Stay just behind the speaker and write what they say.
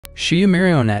Shiya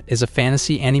Marionette is a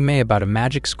fantasy anime about a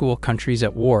magic school countries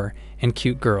at war and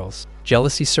cute girls.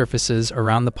 Jealousy surfaces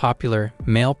around the popular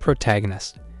male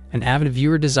protagonist. An avid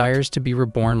viewer desires to be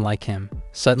reborn like him.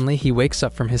 Suddenly, he wakes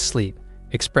up from his sleep,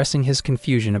 expressing his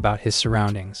confusion about his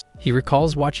surroundings. He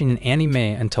recalls watching an anime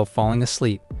until falling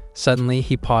asleep. Suddenly,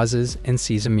 he pauses and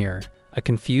sees a mirror. A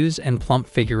confused and plump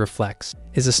figure reflects.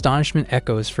 His astonishment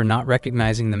echoes for not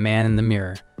recognizing the man in the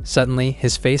mirror. Suddenly,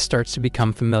 his face starts to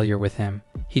become familiar with him.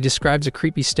 He describes a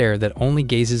creepy stare that only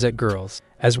gazes at girls,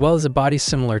 as well as a body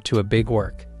similar to a big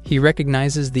orc. He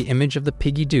recognizes the image of the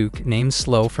piggy duke named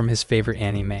Slow from his favorite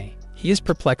anime. He is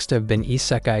perplexed to have been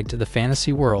isekai'd to the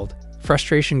fantasy world.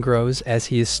 Frustration grows as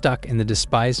he is stuck in the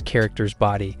despised character's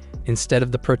body instead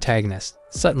of the protagonist.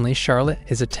 Suddenly, Charlotte,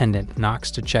 his attendant,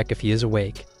 knocks to check if he is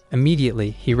awake.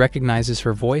 Immediately, he recognizes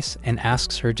her voice and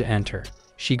asks her to enter.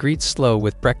 She greets Slow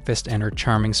with breakfast and her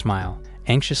charming smile.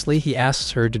 Anxiously, he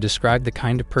asks her to describe the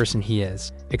kind of person he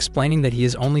is, explaining that he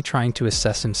is only trying to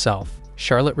assess himself.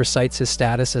 Charlotte recites his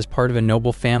status as part of a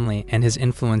noble family and his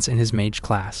influence in his mage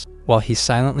class. While he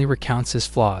silently recounts his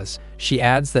flaws, she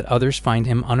adds that others find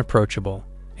him unapproachable.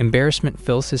 Embarrassment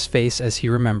fills his face as he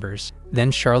remembers.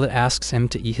 Then Charlotte asks him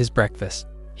to eat his breakfast.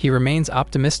 He remains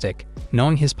optimistic,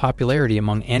 knowing his popularity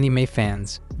among anime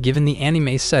fans. Given the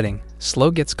anime setting, Slow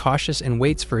gets cautious and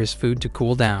waits for his food to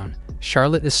cool down.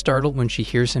 Charlotte is startled when she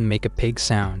hears him make a pig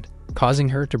sound, causing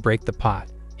her to break the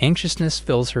pot. Anxiousness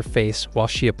fills her face while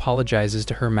she apologizes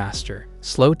to her master.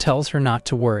 Slow tells her not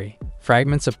to worry.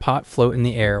 Fragments of pot float in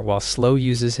the air while Slow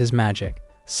uses his magic.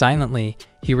 Silently,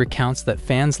 he recounts that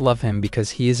fans love him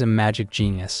because he is a magic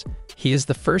genius. He is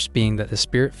the first being that the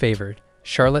spirit favored.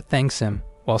 Charlotte thanks him,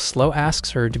 while Slow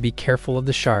asks her to be careful of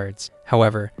the shards.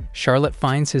 However, Charlotte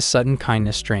finds his sudden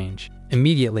kindness strange.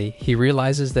 Immediately, he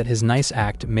realizes that his nice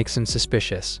act makes him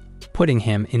suspicious, putting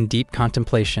him in deep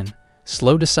contemplation.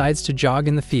 Slow decides to jog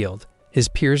in the field. His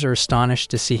peers are astonished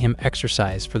to see him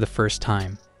exercise for the first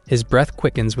time. His breath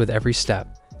quickens with every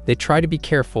step. They try to be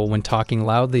careful when talking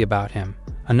loudly about him.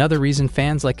 Another reason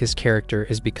fans like his character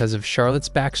is because of Charlotte's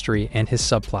backstory and his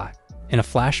subplot. In a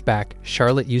flashback,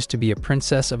 Charlotte used to be a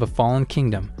princess of a fallen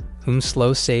kingdom, whom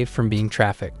Slow saved from being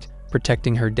trafficked,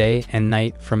 protecting her day and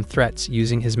night from threats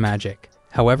using his magic.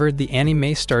 However, the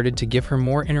anime started to give her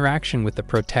more interaction with the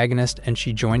protagonist and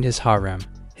she joined his harem.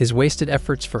 His wasted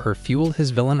efforts for her fueled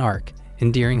his villain arc,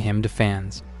 endearing him to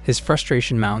fans. His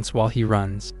frustration mounts while he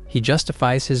runs. He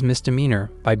justifies his misdemeanor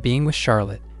by being with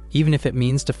Charlotte, even if it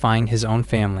means defying his own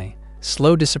family.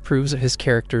 Slow disapproves of his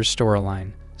character's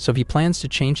storyline, so he plans to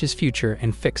change his future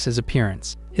and fix his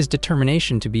appearance. His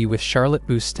determination to be with Charlotte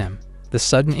boosts him. The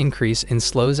sudden increase in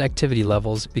Slow's activity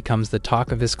levels becomes the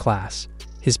talk of his class.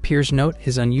 His peers note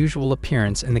his unusual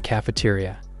appearance in the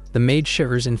cafeteria. The maid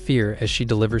shivers in fear as she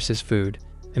delivers his food.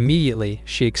 Immediately,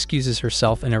 she excuses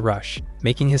herself in a rush,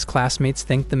 making his classmates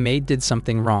think the maid did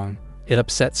something wrong. It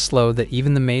upsets Slow that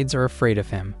even the maids are afraid of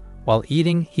him. While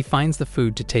eating, he finds the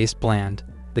food to taste bland.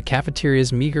 The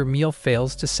cafeteria's meager meal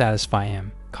fails to satisfy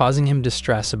him, causing him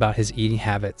distress about his eating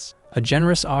habits. A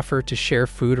generous offer to share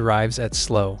food arrives at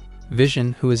Slow.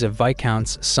 Vision, who is a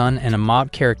viscount's son and a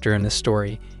mob character in the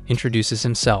story, introduces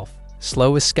himself.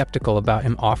 Slow is skeptical about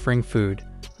him offering food.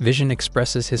 Vision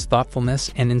expresses his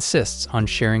thoughtfulness and insists on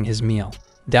sharing his meal.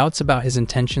 Doubts about his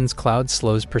intentions cloud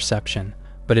Slow's perception,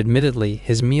 but admittedly,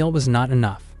 his meal was not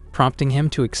enough, prompting him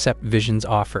to accept Vision's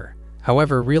offer.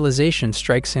 However, realization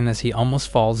strikes him as he almost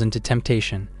falls into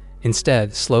temptation.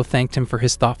 Instead, Slow thanked him for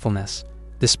his thoughtfulness,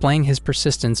 displaying his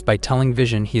persistence by telling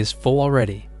Vision he is full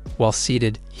already. While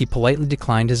seated, he politely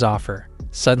declined his offer.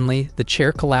 Suddenly, the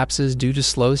chair collapses due to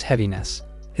Slow's heaviness.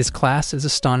 His class is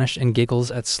astonished and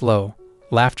giggles at Slow.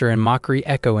 Laughter and mockery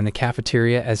echo in the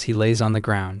cafeteria as he lays on the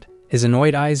ground. His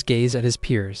annoyed eyes gaze at his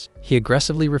peers. He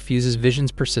aggressively refuses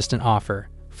Vision's persistent offer.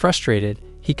 Frustrated,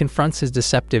 he confronts his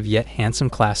deceptive yet handsome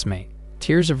classmate.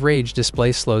 Tears of rage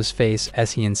display Slow's face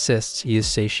as he insists he is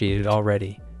satiated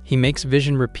already. He makes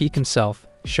Vision repeat himself,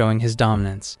 showing his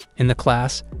dominance. In the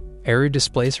class, Eru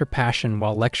displays her passion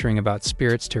while lecturing about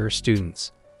spirits to her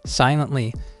students.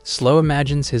 Silently, Slow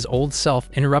imagines his old self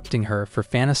interrupting her for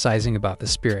fantasizing about the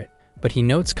spirit, but he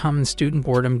notes common student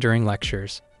boredom during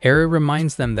lectures. Eru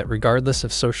reminds them that regardless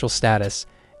of social status,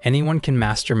 anyone can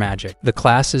master magic. The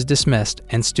class is dismissed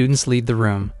and students leave the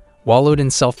room. Wallowed in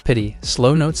self-pity,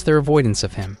 Slow notes their avoidance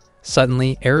of him.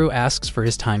 Suddenly, Eru asks for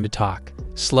his time to talk.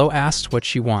 Slow asks what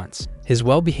she wants. His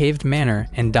well-behaved manner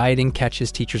and dieting catch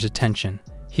his teacher's attention.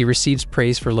 He receives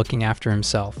praise for looking after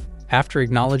himself. After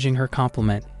acknowledging her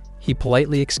compliment, he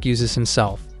politely excuses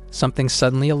himself. Something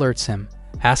suddenly alerts him,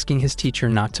 asking his teacher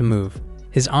not to move.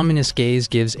 His ominous gaze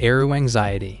gives Eru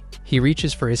anxiety. He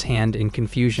reaches for his hand in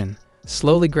confusion,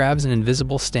 slowly grabs an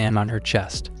invisible stand on her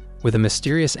chest. With a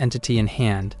mysterious entity in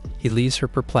hand, he leaves her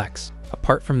perplexed.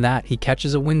 Apart from that, he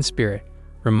catches a wind spirit,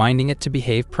 reminding it to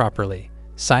behave properly.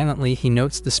 Silently, he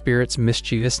notes the spirit's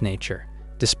mischievous nature.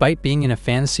 Despite being in a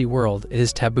fantasy world, it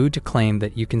is taboo to claim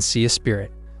that you can see a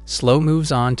spirit. Slow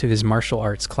moves on to his martial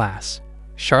arts class.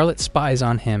 Charlotte spies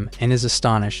on him and is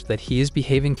astonished that he is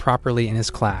behaving properly in his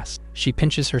class. She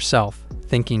pinches herself,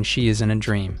 thinking she is in a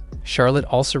dream. Charlotte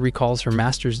also recalls her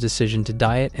master's decision to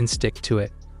diet and stick to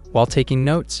it. While taking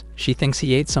notes, she thinks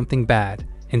he ate something bad.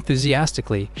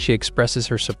 Enthusiastically, she expresses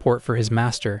her support for his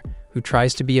master, who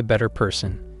tries to be a better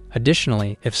person.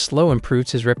 Additionally, if Slow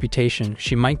improves his reputation,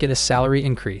 she might get a salary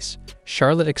increase.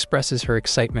 Charlotte expresses her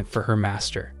excitement for her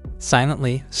master.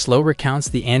 Silently, Slow recounts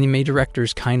the anime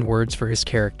director's kind words for his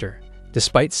character.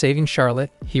 Despite saving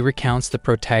Charlotte, he recounts the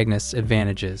protagonist's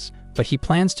advantages, but he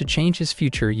plans to change his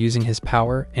future using his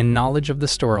power and knowledge of the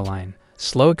storyline.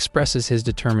 Slow expresses his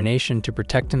determination to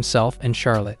protect himself and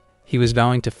Charlotte. He was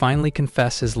vowing to finally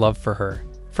confess his love for her.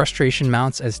 Frustration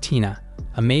mounts as Tina,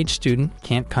 a mage student,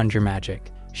 can't conjure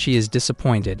magic. She is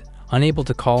disappointed, unable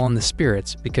to call on the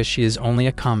spirits because she is only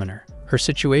a commoner. Her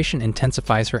situation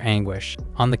intensifies her anguish.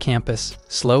 On the campus,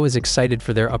 Slow is excited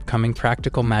for their upcoming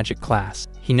practical magic class.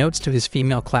 He notes to his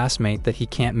female classmate that he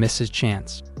can't miss his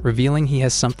chance, revealing he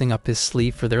has something up his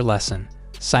sleeve for their lesson.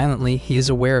 Silently, he is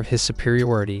aware of his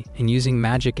superiority in using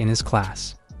magic in his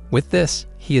class. With this,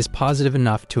 he is positive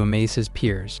enough to amaze his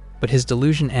peers, but his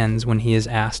delusion ends when he is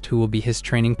asked who will be his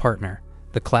training partner.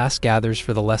 The class gathers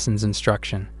for the lesson's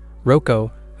instruction.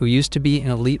 Roko, who used to be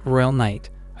an elite royal knight,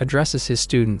 addresses his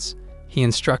students. He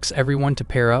instructs everyone to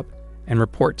pair up and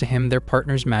report to him their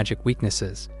partner's magic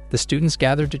weaknesses. The students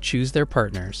gather to choose their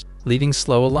partners, leaving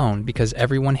Slow alone because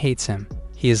everyone hates him.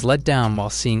 He is let down while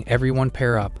seeing everyone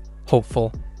pair up.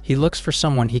 Hopeful, he looks for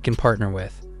someone he can partner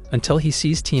with, until he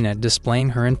sees Tina displaying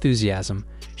her enthusiasm.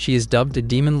 She is dubbed a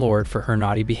demon lord for her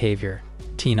naughty behavior.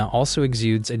 Tina also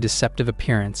exudes a deceptive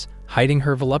appearance, hiding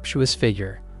her voluptuous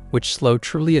figure, which Slow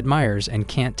truly admires and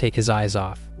can't take his eyes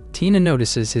off. Tina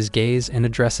notices his gaze and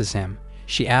addresses him.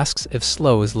 She asks if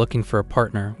Slow is looking for a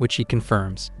partner, which he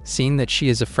confirms. Seeing that she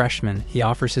is a freshman, he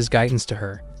offers his guidance to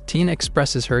her. Tina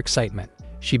expresses her excitement.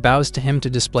 She bows to him to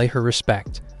display her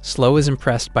respect. Slow is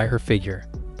impressed by her figure,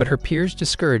 but her peers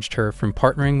discouraged her from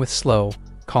partnering with Slow,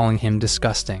 calling him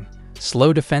disgusting.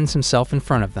 Slow defends himself in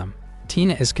front of them.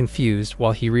 Tina is confused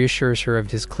while he reassures her of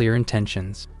his clear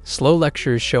intentions. Slow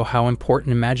lectures show how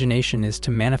important imagination is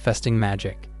to manifesting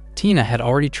magic. Tina had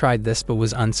already tried this but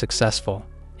was unsuccessful.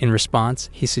 In response,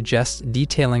 he suggests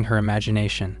detailing her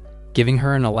imagination, giving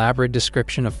her an elaborate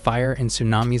description of fire and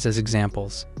tsunamis as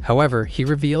examples. However, he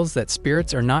reveals that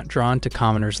spirits are not drawn to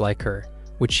commoners like her,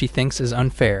 which she thinks is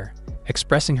unfair,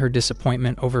 expressing her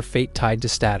disappointment over fate tied to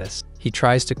status. He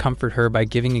tries to comfort her by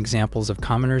giving examples of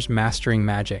commoners mastering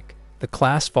magic. The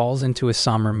class falls into a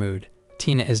somber mood.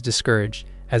 Tina is discouraged,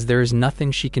 as there is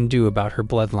nothing she can do about her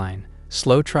bloodline.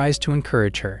 Slow tries to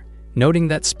encourage her, noting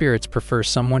that spirits prefer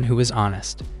someone who is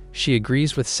honest. She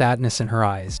agrees with sadness in her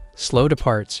eyes. Slow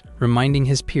departs, reminding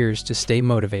his peers to stay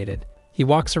motivated. He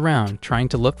walks around, trying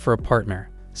to look for a partner.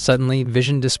 Suddenly,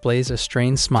 Vision displays a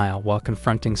strained smile while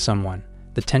confronting someone.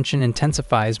 The tension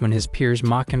intensifies when his peers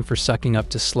mock him for sucking up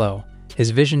to Slow.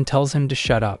 His vision tells him to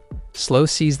shut up. Slow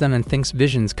sees them and thinks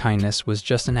Vision's kindness was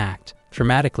just an act.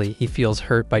 Dramatically, he feels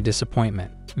hurt by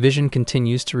disappointment. Vision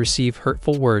continues to receive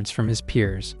hurtful words from his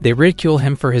peers. They ridicule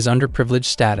him for his underprivileged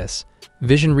status.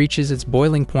 Vision reaches its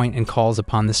boiling point and calls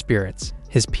upon the spirits.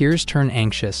 His peers turn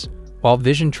anxious, while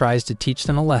Vision tries to teach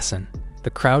them a lesson. The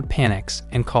crowd panics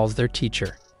and calls their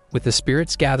teacher. With the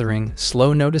spirits gathering,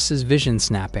 Slow notices Vision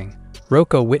snapping.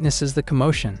 Roko witnesses the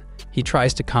commotion. He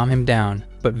tries to calm him down,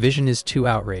 but Vision is too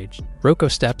outraged. Roko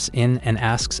steps in and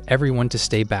asks everyone to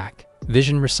stay back.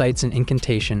 Vision recites an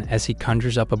incantation as he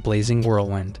conjures up a blazing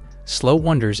whirlwind. Slow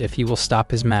wonders if he will stop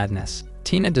his madness.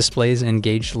 Tina displays an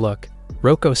engaged look.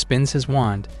 Roko spins his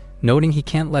wand, noting he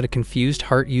can't let a confused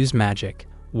heart use magic.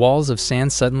 Walls of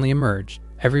sand suddenly emerge.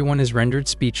 Everyone is rendered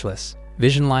speechless.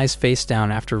 Vision lies face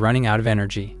down after running out of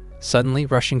energy. Suddenly,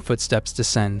 rushing footsteps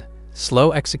descend.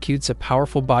 Slow executes a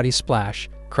powerful body splash,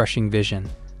 crushing Vision.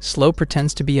 Slow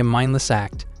pretends to be a mindless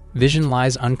act. Vision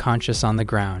lies unconscious on the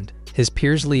ground. His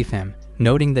peers leave him,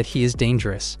 noting that he is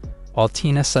dangerous, while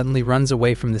Tina suddenly runs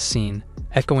away from the scene,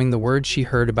 echoing the words she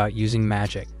heard about using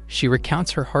magic. She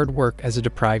recounts her hard work as a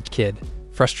deprived kid.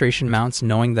 Frustration mounts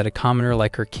knowing that a commoner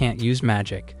like her can't use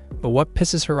magic, but what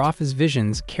pisses her off is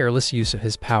Vision's careless use of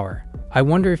his power. I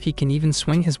wonder if he can even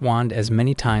swing his wand as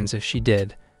many times as she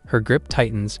did. Her grip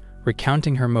tightens,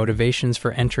 recounting her motivations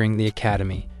for entering the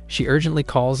academy. She urgently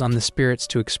calls on the spirits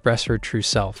to express her true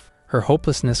self. Her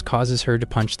hopelessness causes her to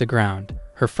punch the ground.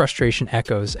 Her frustration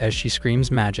echoes as she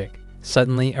screams magic.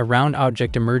 Suddenly, a round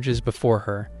object emerges before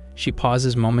her. She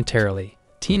pauses momentarily.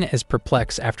 Tina is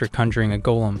perplexed after conjuring a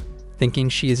golem, thinking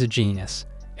she is a genius.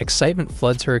 Excitement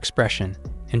floods her expression,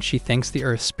 and she thanks the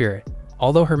earth spirit.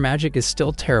 Although her magic is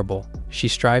still terrible, she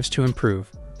strives to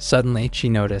improve. Suddenly, she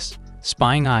noticed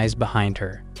spying eyes behind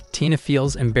her. Tina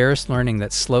feels embarrassed learning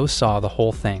that Slow saw the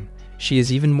whole thing. She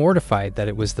is even mortified that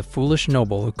it was the foolish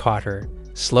noble who caught her.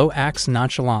 Slow acts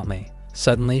nonchalantly.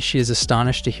 Suddenly, she is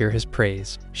astonished to hear his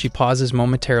praise. She pauses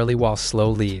momentarily while Slow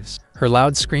leaves. Her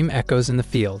loud scream echoes in the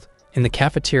field. In the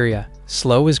cafeteria,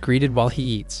 Slow is greeted while he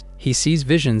eats. He sees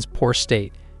Vision's poor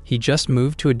state. He just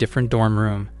moved to a different dorm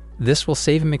room. This will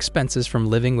save him expenses from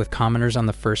living with commoners on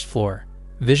the first floor.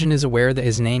 Vision is aware that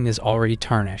his name is already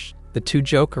tarnished. The two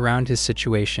joke around his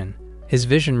situation. His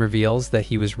vision reveals that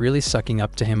he was really sucking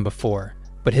up to him before,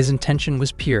 but his intention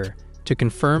was pure, to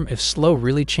confirm if Slow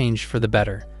really changed for the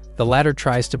better. The latter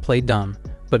tries to play dumb,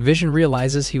 but Vision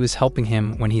realizes he was helping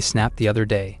him when he snapped the other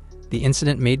day. The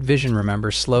incident made Vision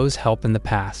remember Slow's help in the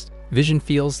past. Vision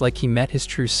feels like he met his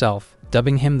true self,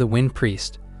 dubbing him the Wind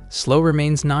Priest. Slow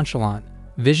remains nonchalant.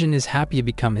 Vision is happy to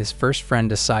become his first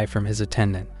friend aside from his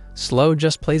attendant. Slow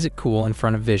just plays it cool in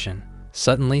front of Vision.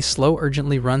 Suddenly, Slow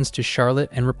urgently runs to Charlotte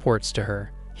and reports to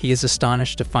her. He is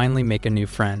astonished to finally make a new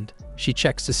friend. She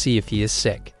checks to see if he is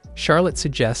sick. Charlotte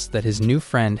suggests that his new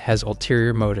friend has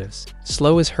ulterior motives.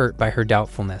 Slow is hurt by her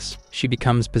doubtfulness. She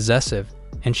becomes possessive,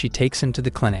 and she takes him to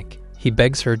the clinic. He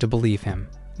begs her to believe him.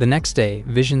 The next day,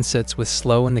 Vision sits with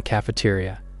Slow in the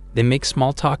cafeteria. They make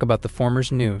small talk about the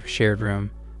former's new, shared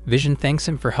room. Vision thanks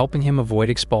him for helping him avoid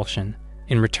expulsion.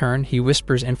 In return, he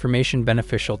whispers information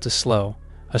beneficial to Slow.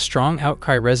 A strong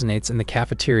outcry resonates in the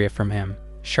cafeteria from him.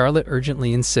 Charlotte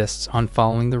urgently insists on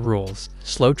following the rules.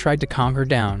 Slow tried to calm her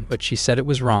down, but she said it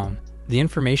was wrong. The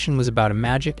information was about a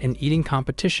magic and eating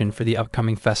competition for the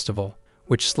upcoming festival,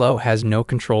 which Slow has no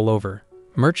control over.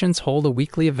 Merchants hold a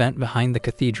weekly event behind the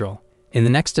cathedral. In the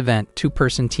next event,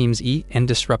 two-person teams eat and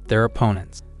disrupt their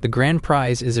opponents. The grand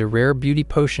prize is a rare beauty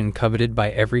potion coveted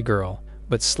by every girl,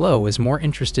 but Slow is more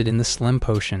interested in the slim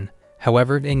potion.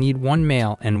 However, they need one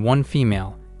male and one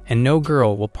female, and no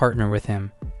girl will partner with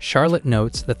him. Charlotte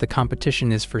notes that the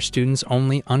competition is for students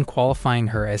only, unqualifying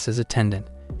her as his attendant.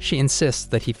 She insists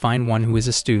that he find one who is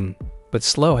a student, but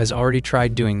Slow has already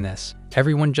tried doing this.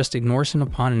 Everyone just ignores him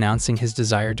upon announcing his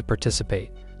desire to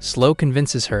participate. Slow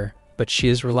convinces her, but she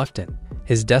is reluctant.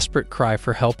 His desperate cry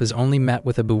for help is only met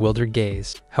with a bewildered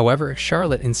gaze. However,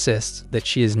 Charlotte insists that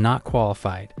she is not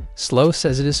qualified. Slow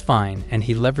says it is fine, and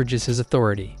he leverages his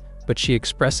authority, but she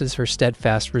expresses her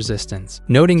steadfast resistance.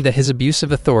 Noting that his abuse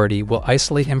of authority will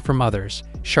isolate him from others,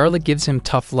 Charlotte gives him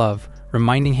tough love,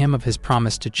 reminding him of his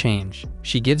promise to change.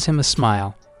 She gives him a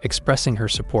smile, expressing her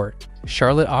support.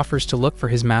 Charlotte offers to look for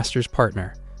his master's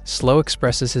partner. Slow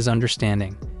expresses his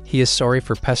understanding. He is sorry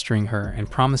for pestering her and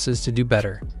promises to do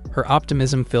better. Her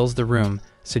optimism fills the room,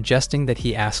 suggesting that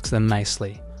he asks them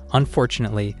nicely.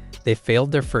 Unfortunately, they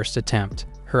failed their first attempt.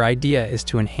 Her idea is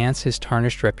to enhance his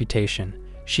tarnished reputation.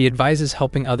 She advises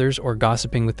helping others or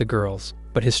gossiping with the girls,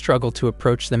 but his struggle to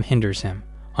approach them hinders him.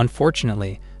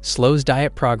 Unfortunately, Slow's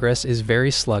diet progress is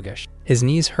very sluggish. His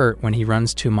knees hurt when he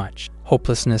runs too much.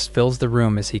 Hopelessness fills the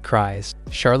room as he cries.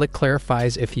 Charlotte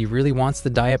clarifies if he really wants the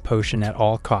diet potion at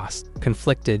all costs.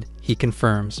 Conflicted, he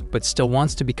confirms, but still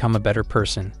wants to become a better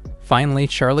person. Finally,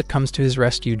 Charlotte comes to his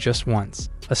rescue just once.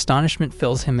 Astonishment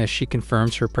fills him as she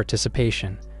confirms her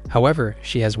participation. However,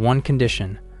 she has one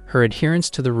condition. Her adherence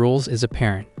to the rules is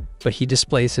apparent, but he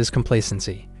displays his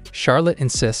complacency. Charlotte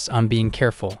insists on being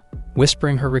careful,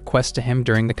 whispering her request to him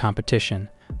during the competition,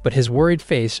 but his worried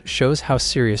face shows how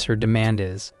serious her demand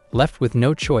is. Left with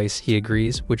no choice, he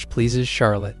agrees, which pleases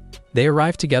Charlotte. They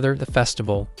arrive together at the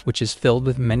festival, which is filled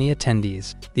with many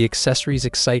attendees. The accessories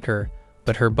excite her,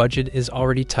 but her budget is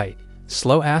already tight.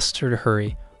 Slow asks her to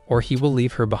hurry, or he will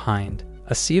leave her behind.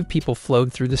 A sea of people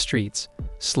flowed through the streets.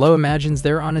 Slow imagines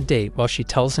they're on a date while she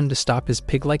tells him to stop his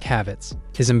pig-like habits.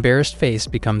 His embarrassed face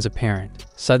becomes apparent.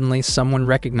 Suddenly, someone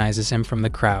recognizes him from the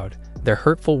crowd. Their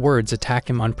hurtful words attack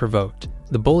him unprovoked.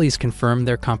 The bullies confirm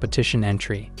their competition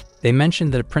entry. They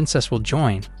mention that a princess will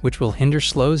join, which will hinder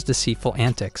Slow's deceitful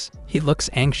antics. He looks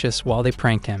anxious while they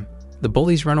prank him. The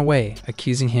bullies run away,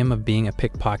 accusing him of being a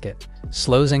pickpocket.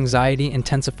 Slow's anxiety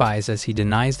intensifies as he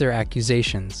denies their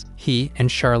accusations. He and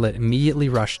Charlotte immediately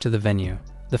rush to the venue.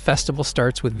 The festival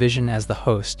starts with Vision as the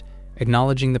host,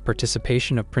 acknowledging the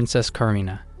participation of Princess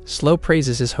Karina. Slow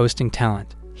praises his hosting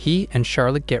talent. He and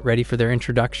Charlotte get ready for their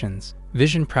introductions.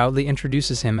 Vision proudly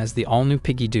introduces him as the all-new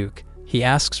Piggy Duke. He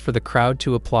asks for the crowd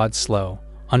to applaud Slow.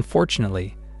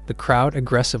 Unfortunately, the crowd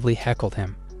aggressively heckled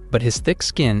him, but his thick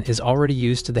skin is already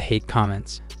used to the hate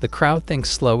comments. The crowd thinks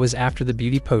Slow is after the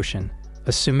beauty potion.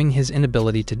 Assuming his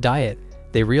inability to diet,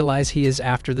 they realize he is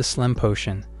after the slim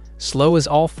potion. Slow is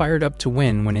all fired up to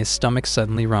win when his stomach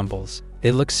suddenly rumbles.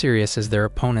 They look serious as their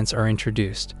opponents are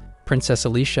introduced. Princess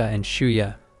Alicia and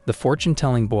Shuya, the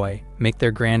fortune-telling boy, make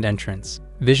their grand entrance.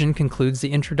 Vision concludes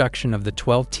the introduction of the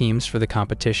 12 teams for the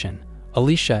competition.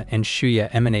 Alicia and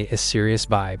Shuya emanate a serious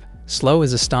vibe. Slow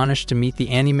is astonished to meet the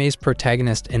anime's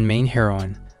protagonist and main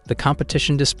heroine. The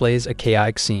competition displays a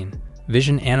chaotic scene.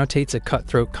 Vision annotates a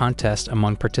cutthroat contest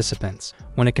among participants.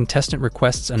 When a contestant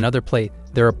requests another plate,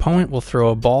 their opponent will throw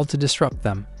a ball to disrupt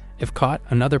them. If caught,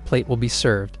 another plate will be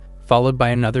served, followed by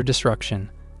another disruption.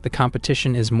 The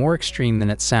competition is more extreme than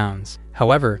it sounds.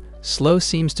 However, Slow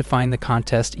seems to find the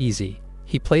contest easy.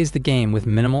 He plays the game with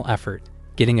minimal effort,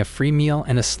 getting a free meal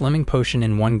and a slimming potion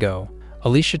in one go.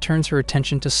 Alicia turns her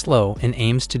attention to Slow and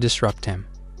aims to disrupt him.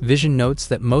 Vision notes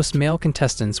that most male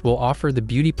contestants will offer the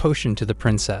beauty potion to the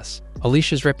princess.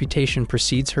 Alicia's reputation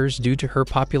precedes hers due to her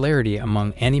popularity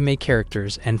among anime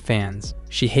characters and fans.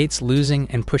 She hates losing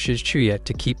and pushes Chuya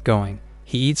to keep going.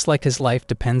 He eats like his life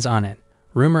depends on it.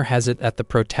 Rumor has it that the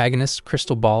protagonist's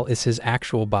crystal ball is his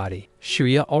actual body.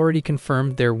 Shuya already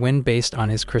confirmed their win based on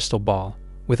his crystal ball.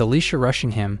 With Alicia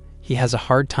rushing him, he has a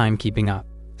hard time keeping up.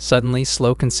 Suddenly,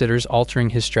 Slow considers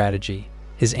altering his strategy.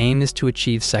 His aim is to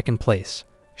achieve second place.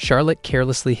 Charlotte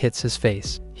carelessly hits his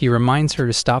face. He reminds her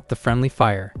to stop the friendly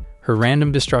fire. Her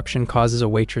random destruction causes a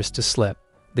waitress to slip.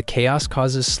 The chaos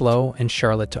causes Slow and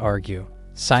Charlotte to argue.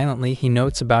 Silently, he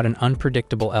notes about an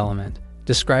unpredictable element,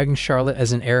 describing Charlotte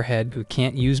as an airhead who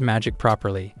can't use magic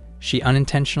properly. She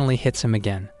unintentionally hits him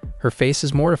again. Her face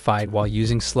is mortified while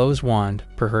using Slow's wand,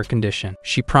 per her condition.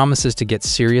 She promises to get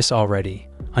serious already.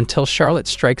 Until Charlotte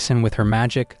strikes him with her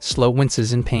magic, Slow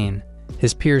winces in pain.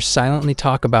 His peers silently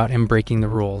talk about him breaking the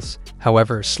rules.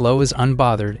 However, Slow is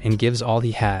unbothered and gives all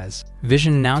he has.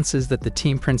 Vision announces that the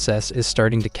team princess is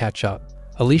starting to catch up.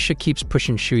 Alicia keeps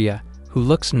pushing Shuya, who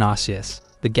looks nauseous.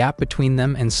 The gap between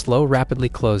them and Slow rapidly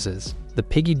closes. The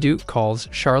Piggy Duke calls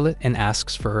Charlotte and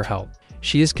asks for her help.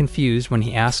 She is confused when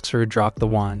he asks her to drop the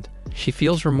wand. She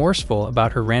feels remorseful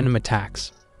about her random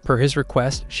attacks. Per his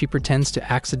request, she pretends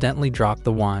to accidentally drop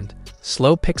the wand.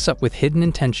 Slow picks up with hidden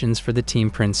intentions for the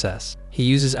team princess. He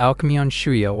uses alchemy on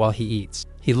Shuya while he eats.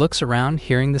 He looks around,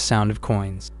 hearing the sound of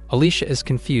coins. Alicia is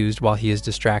confused while he is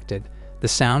distracted. The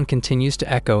sound continues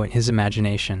to echo in his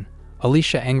imagination.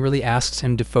 Alicia angrily asks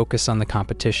him to focus on the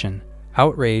competition.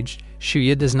 Outraged,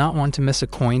 Shuya does not want to miss a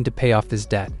coin to pay off his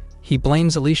debt. He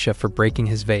blames Alicia for breaking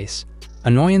his vase.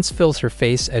 Annoyance fills her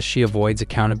face as she avoids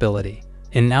accountability.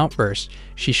 In an outburst,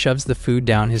 she shoves the food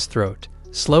down his throat.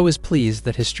 Slow is pleased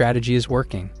that his strategy is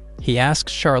working. He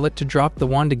asks Charlotte to drop the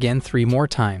wand again 3 more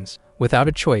times. Without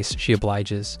a choice, she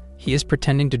obliges. He is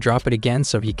pretending to drop it again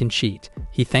so he can cheat.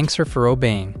 He thanks her for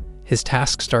obeying. His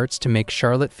task starts to make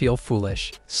Charlotte feel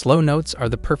foolish. Slow notes are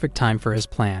the perfect time for his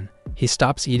plan. He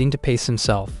stops eating to pace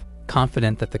himself.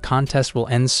 Confident that the contest will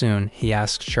end soon, he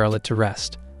asks Charlotte to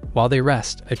rest. While they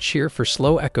rest, a cheer for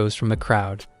Slow echoes from the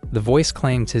crowd. The voice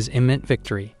claims his imminent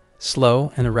victory.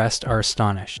 Slow and the rest are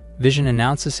astonished. Vision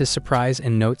announces his surprise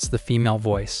and notes the female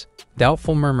voice.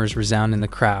 Doubtful murmurs resound in the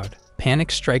crowd.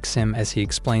 Panic strikes him as he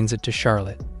explains it to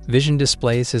Charlotte. Vision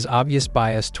displays his obvious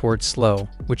bias towards Slow,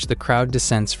 which the crowd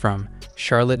dissents from.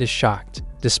 Charlotte is shocked.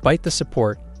 Despite the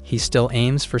support, he still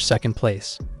aims for second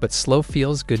place, but Slow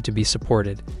feels good to be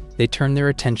supported. They turn their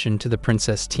attention to the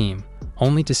princess team,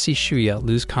 only to see Shuya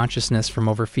lose consciousness from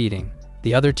overfeeding.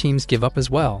 The other teams give up as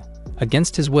well.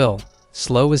 Against his will,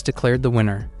 Slow is declared the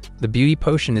winner. The beauty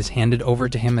potion is handed over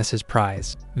to him as his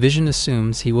prize. Vision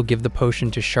assumes he will give the potion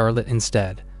to Charlotte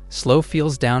instead. Slow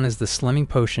feels down as the slimming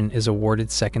potion is awarded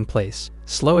second place.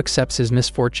 Slow accepts his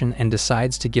misfortune and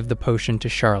decides to give the potion to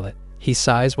Charlotte. He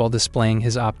sighs while displaying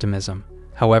his optimism.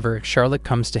 However, Charlotte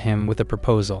comes to him with a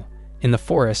proposal. In the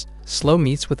forest, Slow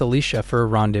meets with Alicia for a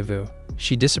rendezvous.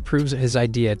 She disapproves of his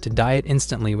idea to diet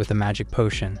instantly with a magic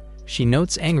potion. She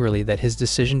notes angrily that his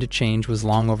decision to change was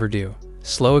long overdue.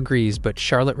 Slow agrees, but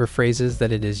Charlotte rephrases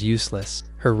that it is useless.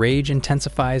 Her rage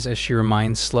intensifies as she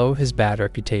reminds Slow of his bad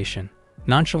reputation.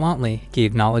 Nonchalantly, he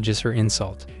acknowledges her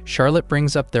insult. Charlotte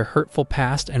brings up their hurtful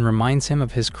past and reminds him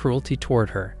of his cruelty toward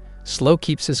her. Slow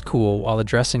keeps his cool while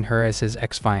addressing her as his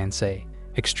ex-fiancée.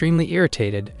 Extremely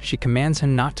irritated, she commands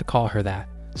him not to call her that.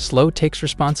 Slow takes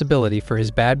responsibility for his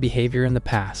bad behavior in the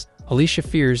past. Alicia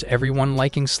fears everyone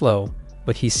liking Slow,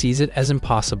 but he sees it as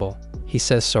impossible. He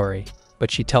says sorry,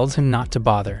 but she tells him not to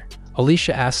bother.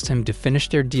 Alicia asks him to finish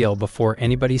their deal before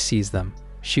anybody sees them.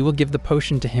 She will give the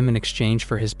potion to him in exchange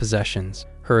for his possessions.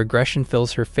 Her aggression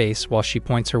fills her face while she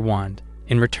points her wand.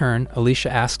 In return,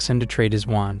 Alicia asks him to trade his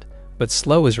wand, but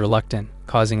Slow is reluctant,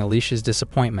 causing Alicia's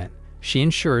disappointment. She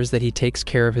ensures that he takes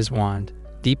care of his wand.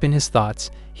 Deep in his thoughts,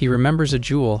 he remembers a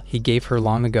jewel he gave her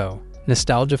long ago.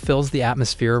 Nostalgia fills the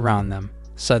atmosphere around them.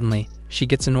 Suddenly, she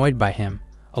gets annoyed by him.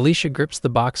 Alicia grips the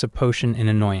box of potion in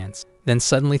annoyance, then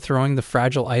suddenly throwing the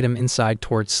fragile item inside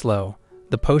towards Slow.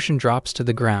 The potion drops to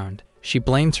the ground. She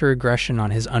blames her aggression on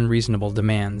his unreasonable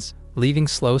demands, leaving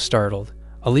Slow startled.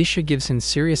 Alicia gives him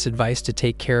serious advice to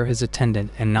take care of his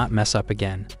attendant and not mess up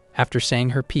again. After saying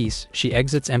her piece, she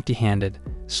exits empty-handed.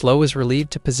 Slow is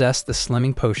relieved to possess the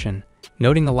slimming potion.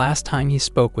 Noting the last time he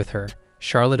spoke with her,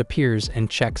 Charlotte appears and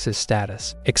checks his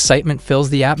status. Excitement fills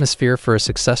the atmosphere for a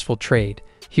successful trade.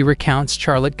 He recounts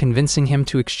Charlotte convincing him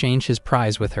to exchange his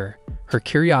prize with her. Her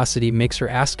curiosity makes her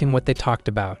ask him what they talked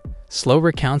about. Slow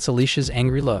recounts Alicia's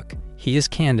angry look. He is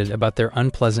candid about their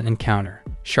unpleasant encounter.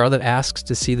 Charlotte asks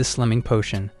to see the slimming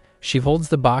potion. She holds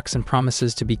the box and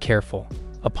promises to be careful.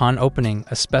 Upon opening,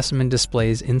 a specimen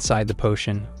displays inside the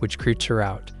potion, which creeps her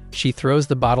out. She throws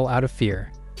the bottle out of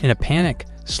fear. In a panic,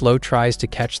 Slow tries to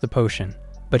catch the potion,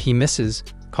 but he misses,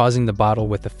 causing the bottle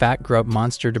with the fat grub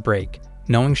monster to break.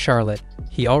 Knowing Charlotte,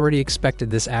 he already expected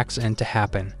this accident to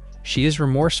happen. She is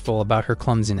remorseful about her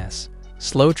clumsiness.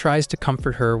 Slow tries to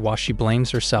comfort her while she blames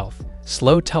herself.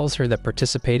 Slow tells her that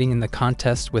participating in the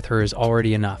contest with her is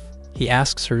already enough. He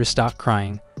asks her to stop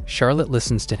crying. Charlotte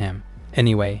listens to him.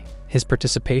 Anyway, his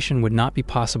participation would not be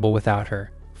possible without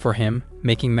her. For him,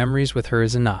 making memories with her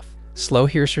is enough. Slow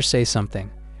hears her say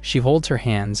something. She holds her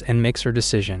hands and makes her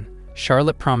decision.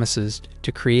 Charlotte promises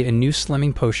to create a new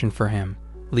slimming potion for him,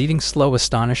 leaving Slow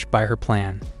astonished by her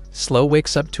plan. Slow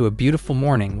wakes up to a beautiful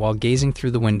morning while gazing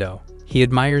through the window. He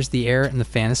admires the air and the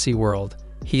fantasy world.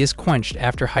 He is quenched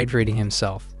after hydrating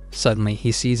himself. Suddenly,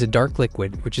 he sees a dark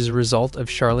liquid, which is a result of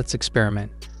Charlotte's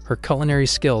experiment. Her culinary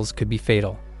skills could be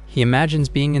fatal. He imagines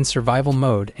being in survival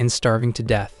mode and starving to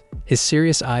death. His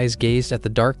serious eyes gazed at the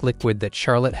dark liquid that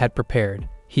Charlotte had prepared.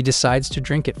 He decides to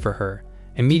drink it for her.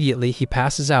 Immediately, he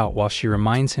passes out while she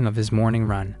reminds him of his morning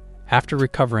run. After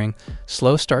recovering,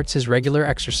 Slow starts his regular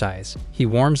exercise. He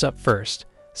warms up first.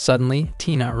 Suddenly,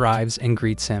 Tina arrives and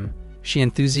greets him. She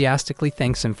enthusiastically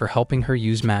thanks him for helping her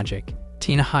use magic.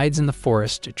 Tina hides in the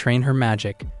forest to train her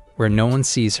magic, where no one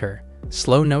sees her.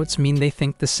 Slow notes mean they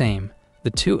think the same. The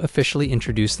two officially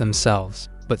introduce themselves,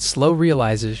 but Slow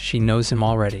realizes she knows him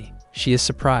already. She is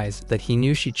surprised that he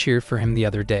knew she cheered for him the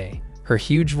other day. Her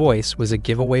huge voice was a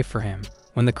giveaway for him.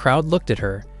 When the crowd looked at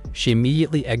her, she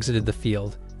immediately exited the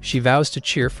field. She vows to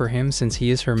cheer for him since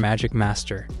he is her magic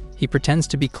master. He pretends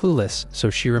to be clueless, so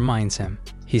she reminds him.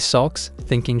 He sulks,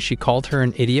 thinking she called her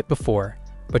an idiot before,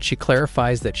 but she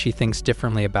clarifies that she thinks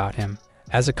differently about him.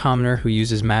 As a commoner who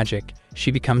uses magic,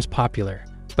 she becomes popular,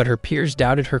 but her peers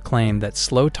doubted her claim that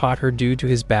Slow taught her due to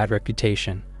his bad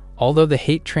reputation. Although the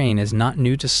hate train is not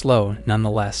new to Slow,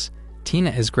 nonetheless,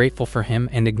 Tina is grateful for him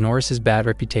and ignores his bad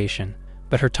reputation,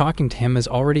 but her talking to him is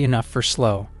already enough for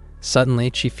Slow.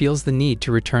 Suddenly, she feels the need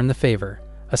to return the favor.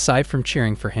 Aside from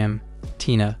cheering for him,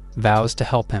 Tina vows to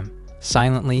help him.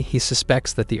 Silently, he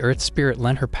suspects that the Earth Spirit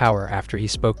lent her power after he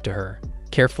spoke to her.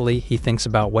 Carefully, he thinks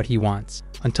about what he wants,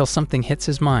 until something hits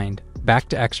his mind. Back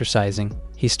to exercising,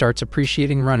 he starts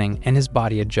appreciating running and his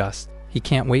body adjusts. He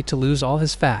can't wait to lose all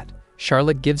his fat.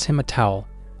 Charlotte gives him a towel,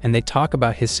 and they talk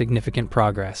about his significant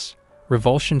progress.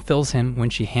 Revulsion fills him when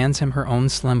she hands him her own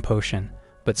slim potion,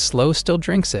 but Slow still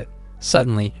drinks it.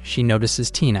 Suddenly, she notices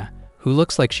Tina, who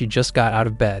looks like she just got out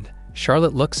of bed.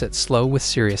 Charlotte looks at Slow with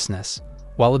seriousness.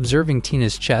 While observing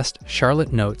Tina's chest,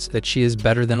 Charlotte notes that she is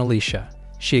better than Alicia.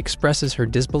 She expresses her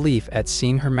disbelief at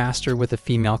seeing her master with a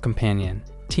female companion.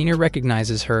 Tina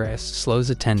recognizes her as Slow's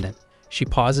attendant. She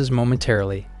pauses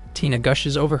momentarily. Tina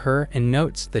gushes over her and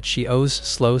notes that she owes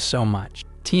Slow so much.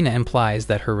 Tina implies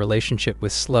that her relationship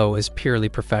with Slow is purely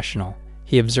professional.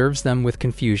 He observes them with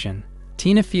confusion.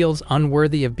 Tina feels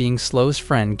unworthy of being Slow's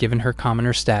friend given her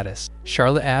commoner status.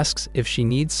 Charlotte asks if she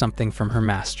needs something from her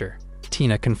master.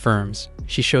 Tina confirms.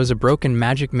 She shows a broken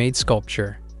magic-made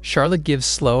sculpture. Charlotte gives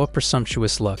Slow a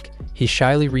presumptuous look. He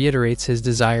shyly reiterates his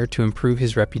desire to improve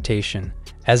his reputation.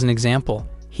 As an example,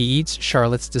 he eats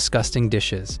Charlotte's disgusting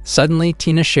dishes. Suddenly,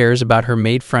 Tina shares about her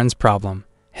maid friend's problem.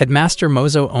 Headmaster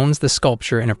Mozo owns the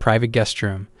sculpture in a private guest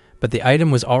room, but the item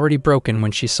was already broken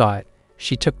when she saw it.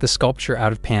 She took the sculpture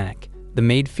out of panic. The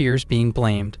maid fears being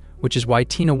blamed, which is why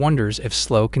Tina wonders if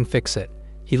Slow can fix it.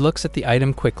 He looks at the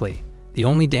item quickly. The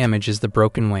only damage is the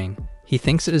broken wing. He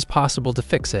thinks it is possible to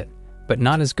fix it, but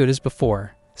not as good as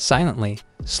before. Silently,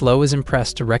 Slow is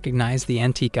impressed to recognize the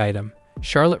antique item.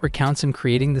 Charlotte recounts him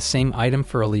creating the same item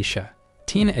for Alicia.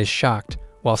 Tina is shocked,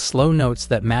 while Slow notes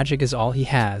that magic is all he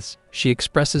has. She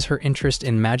expresses her interest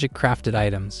in magic-crafted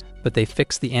items, but they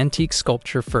fix the antique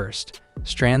sculpture first.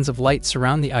 Strands of light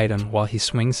surround the item while he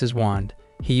swings his wand.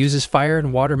 He uses fire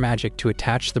and water magic to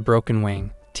attach the broken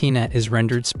wing. Tina is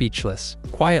rendered speechless.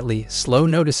 Quietly, Slow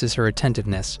notices her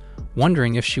attentiveness,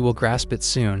 wondering if she will grasp it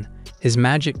soon. His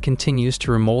magic continues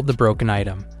to remold the broken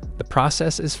item. The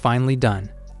process is finally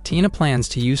done. Tina plans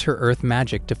to use her earth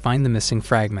magic to find the missing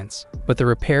fragments, but the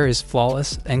repair is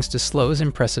flawless thanks to Slow's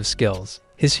impressive skills.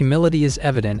 His humility is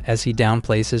evident as he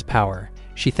downplays his power.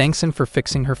 She thanks him for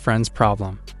fixing her friend's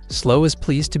problem. Slow is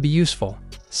pleased to be useful.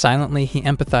 Silently, he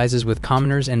empathizes with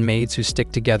commoners and maids who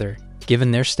stick together,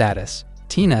 given their status.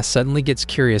 Tina suddenly gets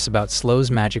curious about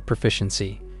Slow's magic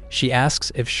proficiency. She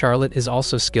asks if Charlotte is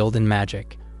also skilled in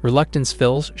magic. Reluctance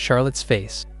fills Charlotte's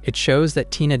face. It shows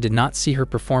that Tina did not see her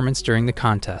performance during the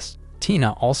contest.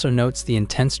 Tina also notes the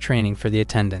intense training for the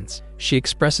attendants. She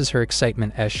expresses her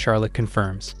excitement as Charlotte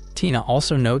confirms. Tina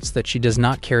also notes that she does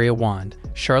not carry a wand.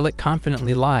 Charlotte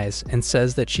confidently lies and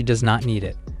says that she does not need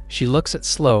it. She looks at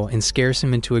Slow and scares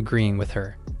him into agreeing with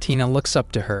her. Tina looks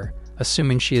up to her,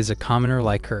 assuming she is a commoner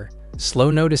like her. Slow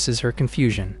notices her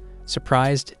confusion.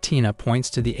 Surprised, Tina points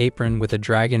to the apron with a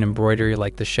dragon embroidery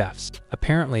like the chef's.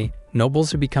 Apparently,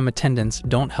 nobles who become attendants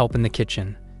don't help in the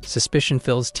kitchen. Suspicion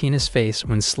fills Tina's face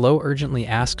when Slow urgently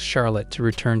asks Charlotte to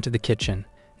return to the kitchen.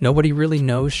 Nobody really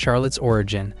knows Charlotte's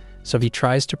origin, so he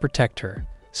tries to protect her.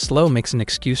 Slow makes an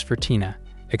excuse for Tina,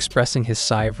 expressing his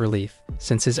sigh of relief.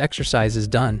 Since his exercise is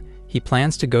done, he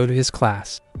plans to go to his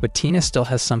class, but Tina still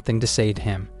has something to say to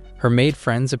him. Her maid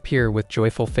friends appear with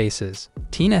joyful faces.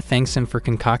 Tina thanks him for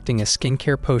concocting a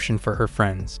skincare potion for her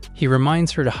friends. He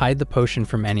reminds her to hide the potion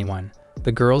from anyone.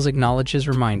 The girls acknowledge his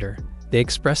reminder. They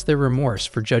express their remorse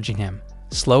for judging him.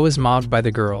 Slow is mobbed by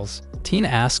the girls. Tina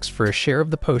asks for a share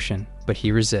of the potion, but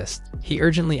he resists. He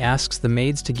urgently asks the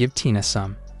maids to give Tina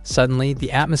some. Suddenly,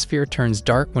 the atmosphere turns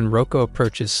dark when Rocco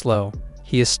approaches Slow.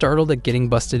 He is startled at getting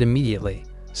busted immediately.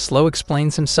 Slow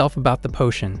explains himself about the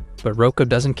potion, but Rocco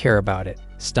doesn't care about it,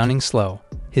 stunning Slow.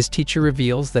 His teacher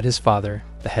reveals that his father,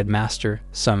 the headmaster,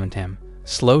 summoned him.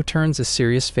 Slow turns a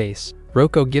serious face.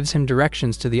 Rocco gives him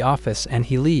directions to the office and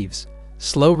he leaves.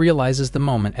 Slow realizes the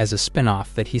moment as a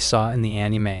spin-off that he saw in the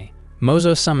anime.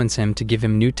 Mozo summons him to give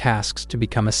him new tasks to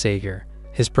become a savior.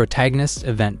 His protagonist's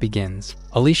event begins.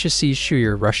 Alicia sees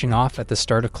Shuyer rushing off at the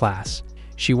start of class.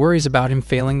 She worries about him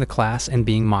failing the class and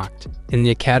being mocked. In the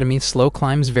academy, Slow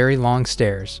climbs very long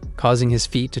stairs, causing his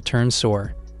feet to turn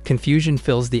sore. Confusion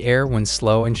fills the air when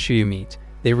Slow and Shuya meet.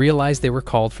 They realize they were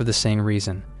called for the same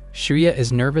reason. Shuya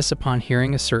is nervous upon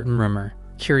hearing a certain rumor.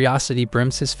 Curiosity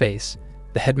brims his face.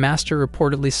 The headmaster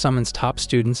reportedly summons top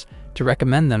students to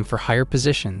recommend them for higher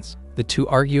positions. The two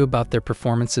argue about their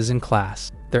performances in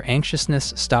class. Their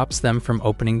anxiousness stops them from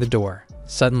opening the door.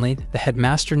 Suddenly, the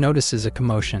headmaster notices a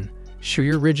commotion.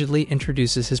 Shuyer rigidly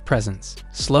introduces his presence.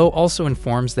 Slow also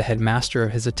informs the headmaster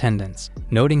of his attendance.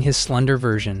 Noting his slender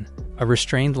version, a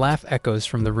restrained laugh echoes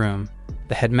from the room.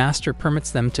 The headmaster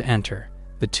permits them to enter.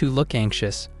 The two look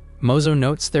anxious. Mozo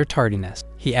notes their tardiness.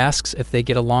 He asks if they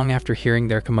get along after hearing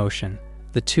their commotion.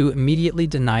 The two immediately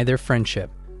deny their friendship.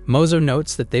 Mozo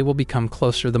notes that they will become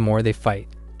closer the more they fight.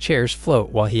 Chairs float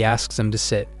while he asks them to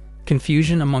sit.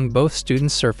 Confusion among both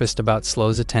students surfaced about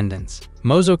Slow's attendance.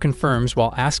 Mozo confirms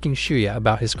while asking Shuya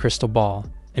about his crystal ball.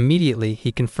 Immediately,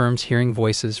 he confirms hearing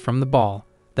voices from the ball.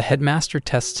 The headmaster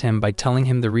tests him by telling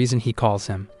him the reason he calls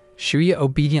him. Shuya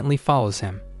obediently follows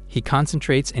him. He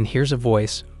concentrates and hears a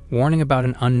voice, warning about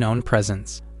an unknown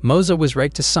presence. Mozo was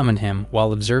right to summon him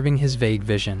while observing his vague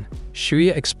vision.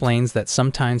 Shuya explains that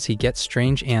sometimes he gets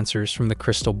strange answers from the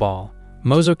crystal ball.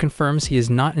 Mozo confirms he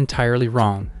is not entirely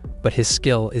wrong, but his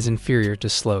skill is inferior to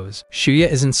Slow's. Shuya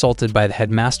is insulted by the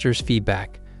headmaster's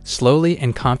feedback. Slowly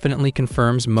and confidently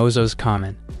confirms Mozo's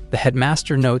comment. The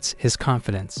headmaster notes his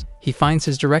confidence. He finds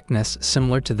his directness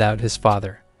similar to that of his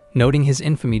father, noting his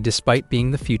infamy despite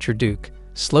being the future duke.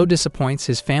 Slow disappoints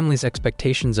his family's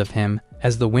expectations of him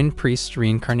as the Wind Priest's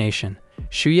reincarnation.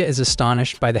 Shuya is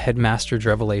astonished by the headmaster's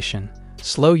revelation.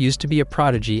 Slow used to be a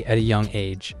prodigy at a young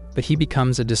age, but he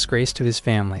becomes a disgrace to his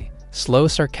family. Slow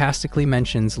sarcastically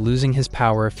mentions losing his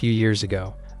power a few years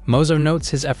ago. Mozo notes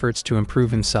his efforts to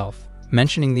improve himself,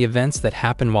 mentioning the events that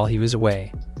happened while he was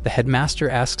away. The headmaster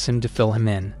asks him to fill him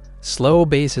in. Slow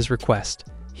obeys his request.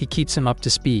 He keeps him up to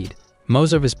speed.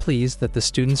 Mozo is pleased that the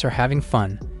students are having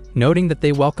fun, noting that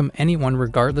they welcome anyone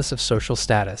regardless of social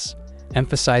status,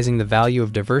 emphasizing the value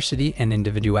of diversity and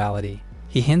individuality.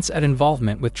 He hints at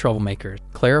involvement with troublemakers,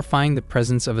 clarifying the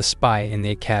presence of a spy in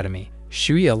the academy.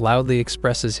 Shuya loudly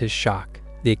expresses his shock.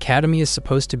 The academy is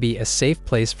supposed to be a safe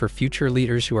place for future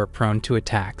leaders who are prone to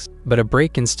attacks, but a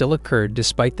break-in still occurred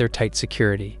despite their tight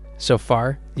security. So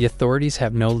far, the authorities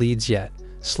have no leads yet.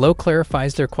 Slow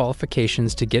clarifies their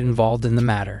qualifications to get involved in the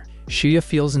matter. Shuya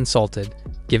feels insulted,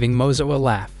 giving Mozo a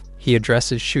laugh. He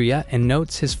addresses Shuya and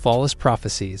notes his flawless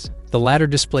prophecies. The latter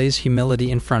displays humility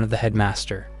in front of the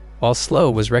headmaster. While Slow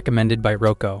was recommended by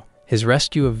Roko, his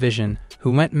rescue of Vision,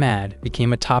 who went mad,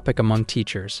 became a topic among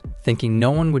teachers, thinking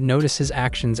no one would notice his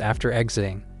actions after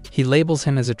exiting. He labels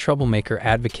him as a troublemaker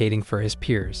advocating for his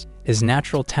peers. His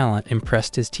natural talent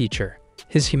impressed his teacher.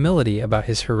 His humility about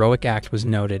his heroic act was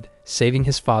noted, saving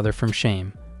his father from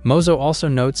shame. Mozo also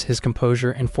notes his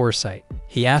composure and foresight.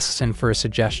 He asks him for a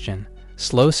suggestion.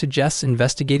 Slow suggests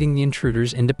investigating the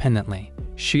intruders independently.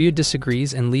 Shuya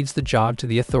disagrees and leaves the job to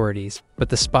the authorities, but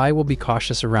the spy will be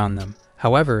cautious around them.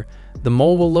 However, the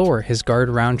mole will lower his guard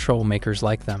around troublemakers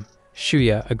like them.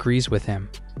 Shuya agrees with him.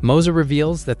 Mozo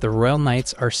reveals that the Royal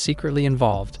Knights are secretly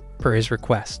involved, per his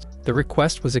request. The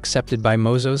request was accepted by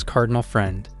Mozo's cardinal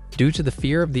friend. Due to the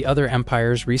fear of the other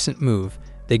empire's recent move,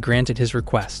 they granted his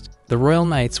request. The Royal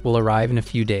Knights will arrive in a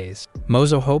few days.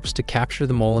 Mozo hopes to capture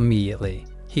the mole immediately.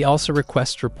 He also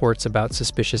requests reports about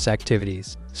suspicious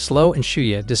activities. Slow and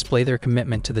Shuya display their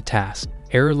commitment to the task.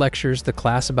 Eru lectures the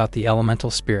class about the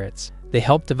elemental spirits. They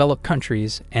help develop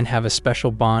countries and have a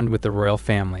special bond with the royal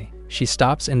family. She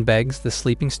stops and begs the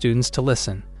sleeping students to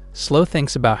listen. Slow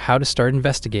thinks about how to start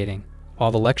investigating.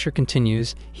 While the lecture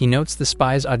continues, he notes the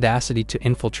spy's audacity to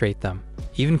infiltrate them,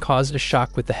 even caused a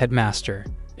shock with the headmaster.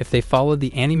 If they follow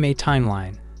the anime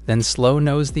timeline, then Slow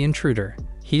knows the intruder.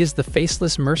 He is the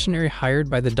faceless mercenary hired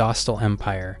by the Dostal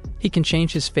Empire. He can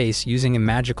change his face using a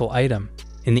magical item.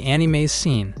 In the anime's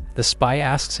scene, the spy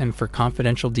asks him for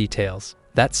confidential details.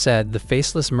 That said, the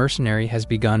faceless mercenary has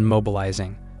begun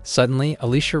mobilizing. Suddenly,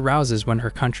 Alicia rouses when her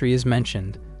country is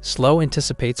mentioned. Slow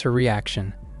anticipates her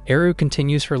reaction. Eru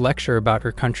continues her lecture about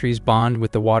her country's bond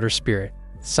with the water spirit.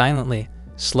 Silently,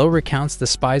 Slow recounts the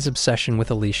spy's obsession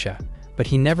with Alicia, but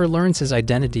he never learns his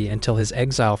identity until his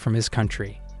exile from his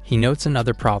country. He notes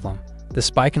another problem. The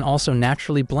spy can also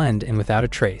naturally blend in without a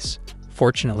trace.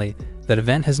 Fortunately, that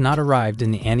event has not arrived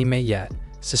in the anime yet.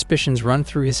 Suspicions run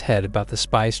through his head about the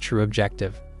spy's true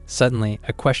objective. Suddenly,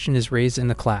 a question is raised in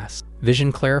the class.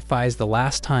 Vision clarifies the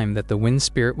last time that the wind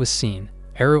spirit was seen.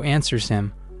 Eru answers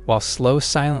him, while Slow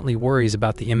silently worries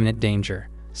about the imminent danger.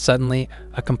 Suddenly,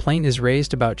 a complaint is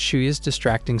raised about Shuya's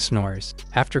distracting snores.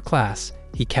 After class,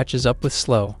 he catches up with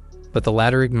Slow, but the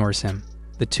latter ignores him.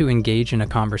 The two engage in a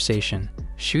conversation.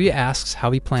 Shuya asks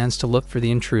how he plans to look for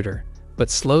the intruder, but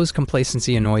Slow's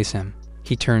complacency annoys him.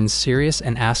 He turns serious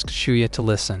and asks Shuya to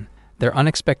listen. Their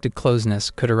unexpected closeness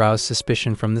could arouse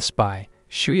suspicion from the spy.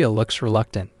 Shuya looks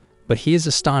reluctant, but he is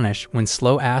astonished when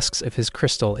Slow asks if his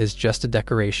crystal is just a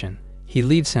decoration. He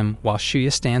leaves him while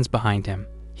Shuya stands behind him.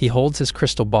 He holds his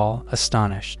crystal ball,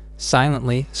 astonished.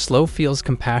 Silently, Slow feels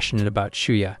compassionate about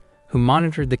Shuya, who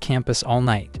monitored the campus all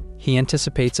night. He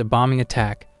anticipates a bombing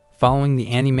attack, following the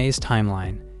anime's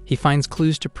timeline. He finds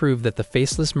clues to prove that the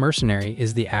faceless mercenary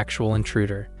is the actual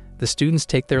intruder. The students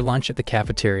take their lunch at the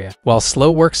cafeteria. While Slow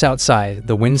works outside,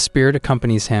 the wind spirit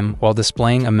accompanies him while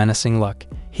displaying a menacing look.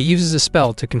 He uses a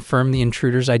spell to confirm the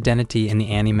intruder's identity in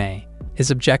the anime. His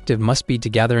objective must be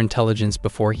to gather intelligence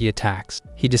before he attacks.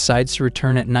 He decides to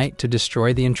return at night to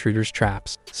destroy the intruder's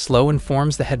traps. Slow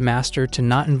informs the headmaster to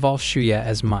not involve Shuya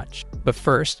as much. But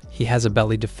first, he has a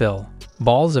belly to fill.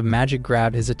 Balls of magic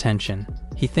grab his attention.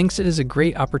 He thinks it is a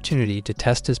great opportunity to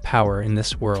test his power in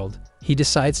this world. He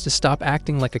decides to stop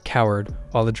acting like a coward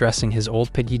while addressing his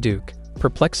old piggy Duke.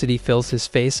 Perplexity fills his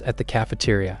face at the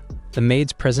cafeteria. The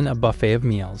maids present a buffet of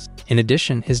meals. In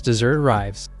addition, his dessert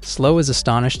arrives. Slow is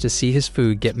astonished to see his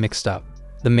food get mixed up.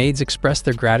 The maids express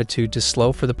their gratitude to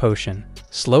Slow for the potion.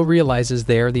 Slow realizes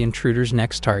they are the intruder's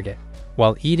next target.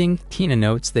 While eating, Tina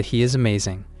notes that he is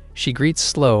amazing. She greets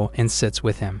Slow and sits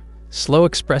with him. Slow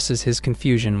expresses his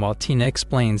confusion while Tina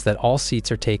explains that all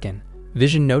seats are taken.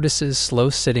 Vision notices Slow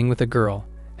sitting with a girl.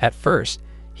 At first,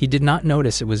 he did not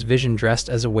notice it was Vision dressed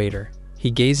as a waiter. He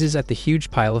gazes at the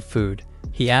huge pile of food.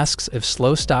 He asks if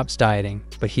Slow stops dieting,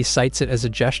 but he cites it as a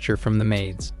gesture from the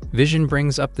maids. Vision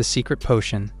brings up the secret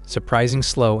potion, surprising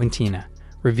Slow and Tina,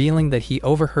 revealing that he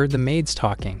overheard the maids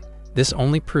talking. This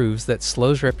only proves that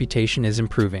Slow's reputation is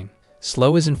improving.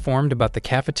 Slow is informed about the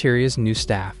cafeteria's new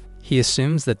staff. He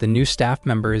assumes that the new staff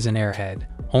member is an airhead,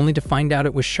 only to find out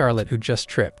it was Charlotte who just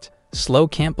tripped. Slow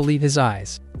can't believe his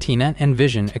eyes. Tina and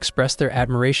Vision express their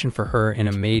admiration for her in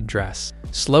a maid dress.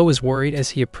 Slow is worried as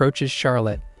he approaches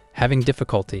Charlotte, having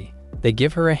difficulty. They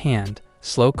give her a hand.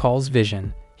 Slow calls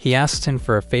Vision. He asks him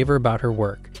for a favor about her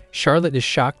work. Charlotte is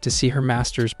shocked to see her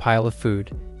master's pile of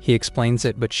food. He explains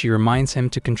it, but she reminds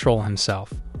him to control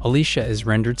himself. Alicia is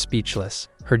rendered speechless.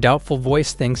 Her doubtful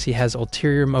voice thinks he has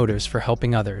ulterior motives for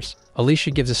helping others. Alicia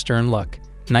gives a stern look.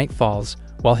 Night falls,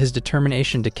 while his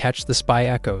determination to catch the spy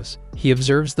echoes. He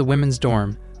observes the women's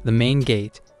dorm, the main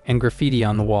gate, and graffiti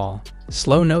on the wall.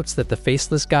 Slow notes that the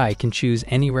faceless guy can choose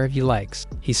anywhere he likes.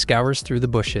 He scours through the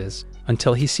bushes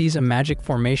until he sees a magic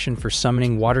formation for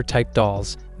summoning water-type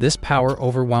dolls. This power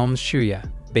overwhelms Shuya,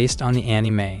 based on the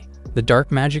anime. The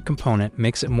dark magic component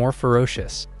makes it more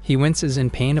ferocious. He winces in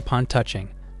pain upon touching.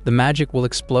 The magic will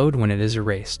explode when it is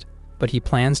erased, but he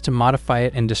plans to modify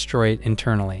it and destroy it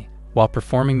internally. While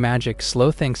performing magic,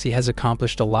 Slow thinks he has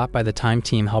accomplished a lot by the time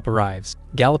team help arrives.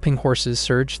 Galloping horses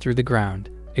surge through the ground.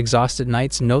 Exhausted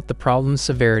knights note the problem's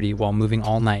severity while moving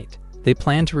all night. They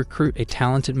plan to recruit a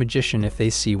talented magician if they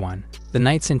see one. The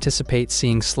knights anticipate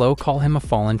seeing Slow call him a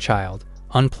fallen child.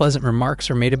 Unpleasant remarks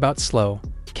are made about Slow.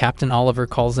 Captain Oliver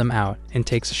calls them out and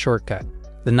takes a shortcut.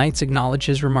 The knights acknowledge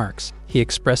his remarks. He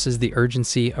expresses the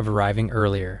urgency of arriving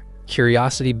earlier.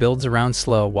 Curiosity builds around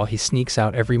Slow while he sneaks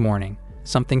out every morning.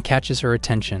 Something catches her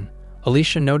attention.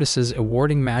 Alicia notices a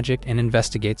warding magic and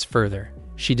investigates further.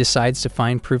 She decides to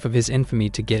find proof of his infamy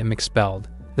to get him expelled.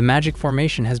 The magic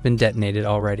formation has been detonated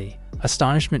already.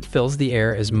 Astonishment fills the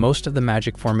air as most of the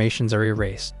magic formations are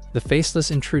erased. The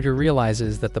faceless intruder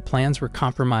realizes that the plans were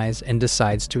compromised and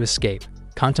decides to escape.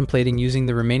 Contemplating using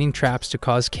the remaining traps to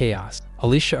cause chaos,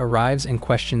 Alicia arrives and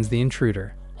questions the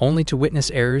intruder, only to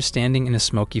witness Eru standing in a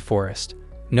smoky forest.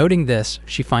 Noting this,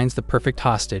 she finds the perfect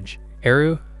hostage.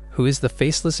 Eru, who is the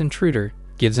faceless intruder,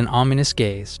 gives an ominous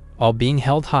gaze. While being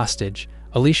held hostage,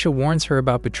 Alicia warns her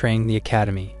about betraying the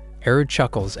academy. Eru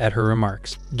chuckles at her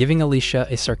remarks, giving Alicia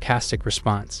a sarcastic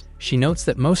response. She notes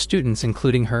that most students,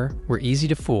 including her, were easy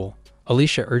to fool.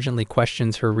 Alicia urgently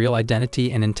questions her real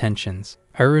identity and intentions.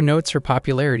 Eru notes her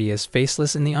popularity as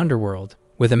faceless in the underworld.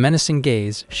 With a menacing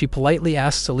gaze, she politely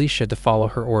asks Alicia to follow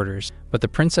her orders, but the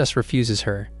princess refuses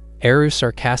her. Eru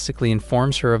sarcastically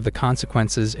informs her of the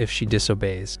consequences if she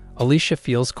disobeys. Alicia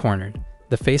feels cornered.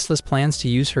 The faceless plans to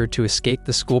use her to escape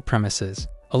the school premises.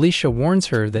 Alicia warns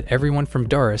her that everyone from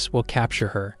Doris will capture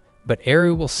her, but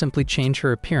Eru will simply change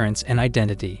her appearance and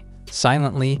identity.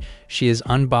 Silently, she is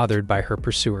unbothered by her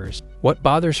pursuers. What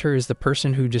bothers her is the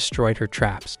person who destroyed her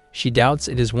traps. She doubts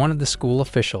it is one of the school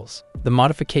officials. The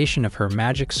modification of her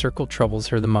magic circle troubles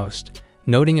her the most.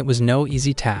 Noting it was no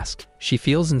easy task, she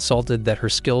feels insulted that her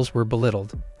skills were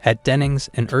belittled. At Dennings,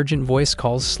 an urgent voice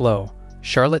calls Slow.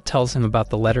 Charlotte tells him about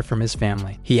the letter from his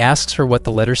family. He asks her what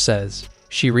the letter says.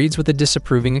 She reads with a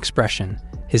disapproving expression.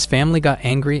 His family got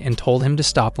angry and told him to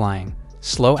stop lying.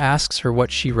 Slow asks her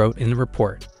what she wrote in the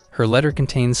report. Her letter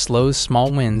contains Slow's small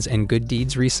wins and good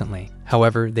deeds recently.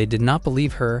 However, they did not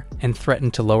believe her and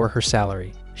threatened to lower her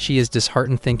salary. She is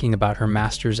disheartened thinking about her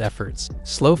master's efforts.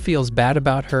 Slow feels bad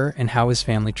about her and how his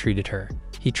family treated her.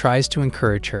 He tries to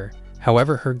encourage her.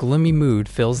 However, her gloomy mood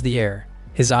fills the air.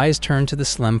 His eyes turn to the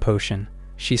slim potion.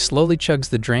 She slowly chugs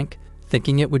the drink,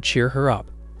 thinking it would cheer her up.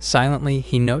 Silently,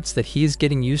 he notes that he is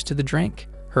getting used to the drink.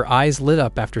 Her eyes lit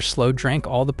up after Slow drank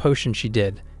all the potion she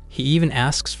did. He even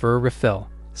asks for a refill.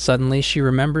 Suddenly, she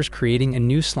remembers creating a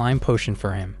new slime potion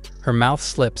for him. Her mouth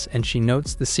slips and she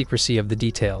notes the secrecy of the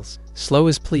details. Slow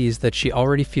is pleased that she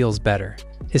already feels better.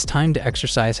 His time to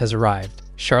exercise has arrived.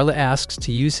 Charlotte asks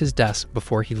to use his desk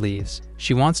before he leaves.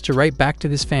 She wants to write back to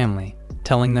his family,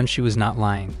 telling them she was not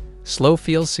lying. Slow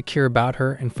feels secure about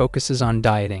her and focuses on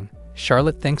dieting.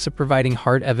 Charlotte thinks of providing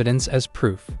hard evidence as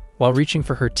proof. While reaching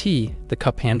for her tea, the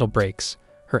cup handle breaks.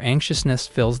 Her anxiousness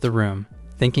fills the room,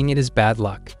 thinking it is bad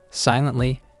luck.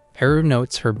 Silently, Eru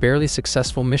notes her barely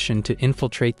successful mission to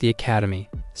infiltrate the academy.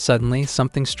 Suddenly,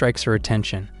 something strikes her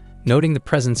attention. Noting the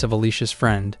presence of Alicia's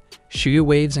friend, Shuya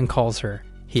waves and calls her.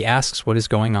 He asks what is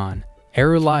going on.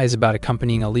 Eru lies about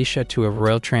accompanying Alicia to a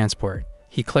royal transport.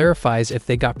 He clarifies if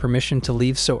they got permission to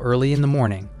leave so early in the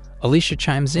morning. Alicia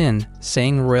chimes in,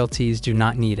 saying royalties do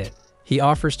not need it. He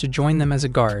offers to join them as a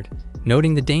guard.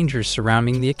 Noting the dangers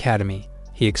surrounding the academy,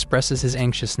 he expresses his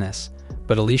anxiousness,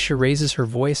 but Alicia raises her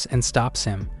voice and stops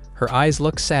him. Her eyes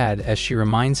look sad as she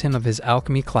reminds him of his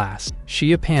alchemy class.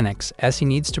 Shuya panics as he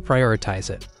needs to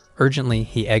prioritize it. Urgently,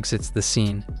 he exits the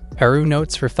scene. Eru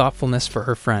notes her thoughtfulness for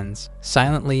her friends.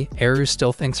 Silently, Eru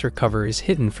still thinks her cover is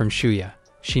hidden from Shuya.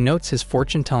 She notes his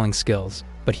fortune-telling skills,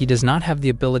 but he does not have the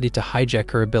ability to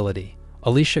hijack her ability.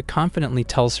 Alicia confidently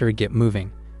tells her to get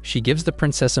moving. She gives the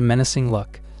princess a menacing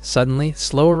look. Suddenly,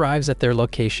 Slow arrives at their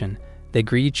location. They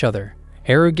greet each other.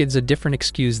 Eru gives a different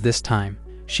excuse this time.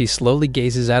 She slowly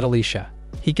gazes at Alicia.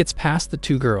 He gets past the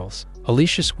two girls.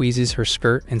 Alicia squeezes her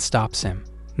skirt and stops him.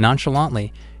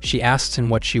 Nonchalantly, she asks him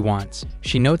what she wants.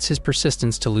 She notes his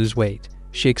persistence to lose weight.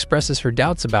 She expresses her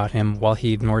doubts about him while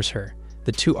he ignores her.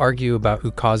 The two argue about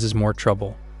who causes more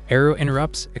trouble. Eru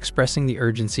interrupts, expressing the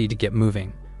urgency to get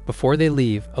moving. Before they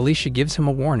leave, Alicia gives him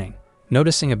a warning.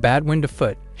 Noticing a bad wind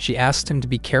afoot, she asks him to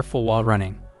be careful while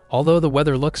running. Although the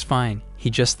weather looks fine,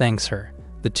 he just thanks her.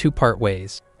 The two part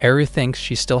ways. Eru thinks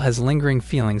she still has lingering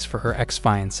feelings for her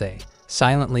ex-fiancé.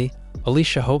 Silently,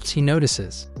 Alicia hopes he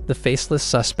notices the faceless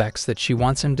suspects that she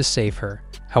wants him to save her.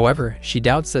 However, she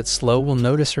doubts that Slow will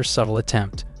notice her subtle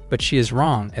attempt. But she is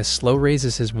wrong as Slow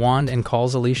raises his wand and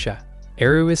calls Alicia.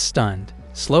 Eru is stunned.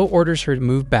 Slow orders her to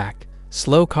move back.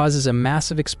 Slow causes a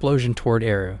massive explosion toward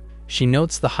Eru. She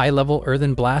notes the high-level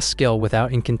earthen blast skill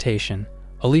without incantation.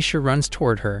 Alicia runs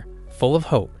toward her, full of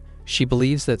hope. She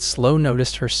believes that Slow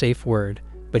noticed her safe word,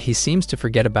 but he seems to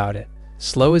forget about it.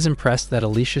 Slow is impressed that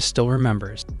Alicia still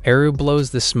remembers. Eru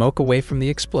blows the smoke away from the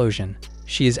explosion.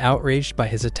 She is outraged by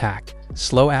his attack.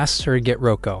 Slow asks her to get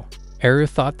Roko. Eru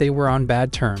thought they were on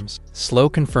bad terms. Slow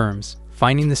confirms,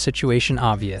 finding the situation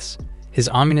obvious. His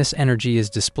ominous energy is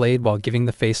displayed while giving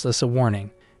the faceless a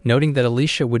warning, noting that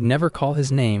Alicia would never call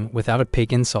his name without a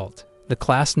pig insult. The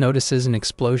class notices an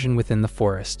explosion within the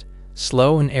forest.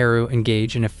 Slow and Eru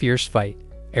engage in a fierce fight.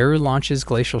 Eru launches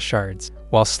glacial shards,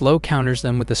 while Slow counters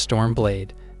them with a storm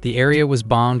blade. The area was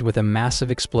bombed with a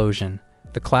massive explosion.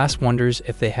 The class wonders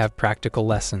if they have practical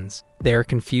lessons. They are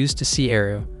confused to see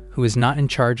Eru, who is not in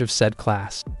charge of said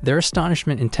class. Their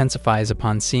astonishment intensifies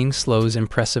upon seeing Slow's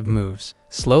impressive moves.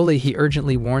 Slowly, he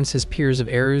urgently warns his peers of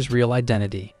Eru's real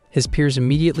identity. His peers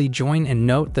immediately join and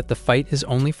note that the fight is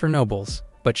only for nobles,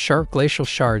 but sharp glacial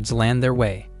shards land their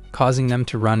way, causing them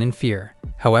to run in fear.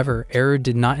 However, Eru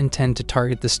did not intend to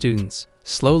target the students.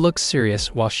 Slow looks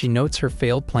serious while she notes her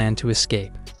failed plan to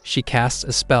escape. She casts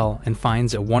a spell and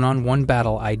finds a one-on-one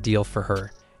battle ideal for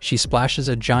her. She splashes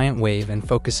a giant wave and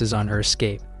focuses on her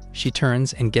escape. She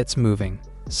turns and gets moving.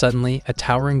 Suddenly, a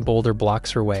towering boulder blocks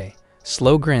her way.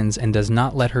 Slow grins and does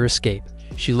not let her escape.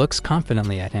 She looks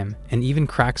confidently at him and even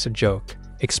cracks a joke.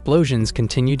 Explosions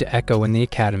continue to echo in the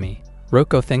academy.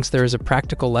 Roko thinks there is a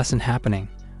practical lesson happening,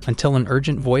 until an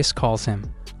urgent voice calls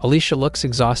him. Alicia looks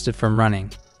exhausted from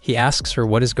running. He asks her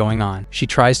what is going on. She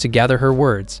tries to gather her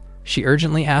words. She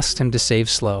urgently asks him to save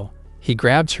Slow. He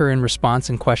grabs her in response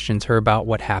and questions her about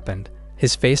what happened.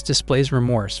 His face displays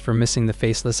remorse for missing the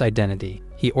faceless identity.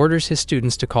 He orders his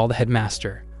students to call the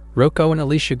headmaster. Roko and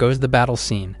Alicia go to the battle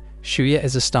scene. Shuya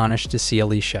is astonished to see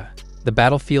Alicia. The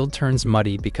battlefield turns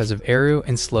muddy because of Eru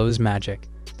and Slow's magic.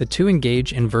 The two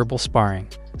engage in verbal sparring.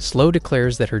 Slow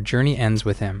declares that her journey ends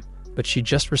with him, but she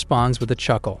just responds with a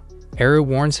chuckle. Eru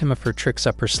warns him of her tricks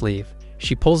up her sleeve.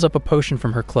 She pulls up a potion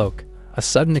from her cloak. A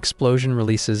sudden explosion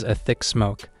releases a thick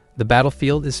smoke. The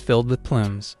battlefield is filled with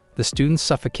plumes. The students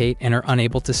suffocate and are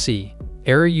unable to see.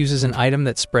 Eru uses an item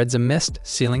that spreads a mist,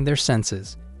 sealing their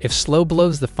senses. If Slow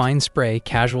blows the fine spray,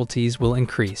 casualties will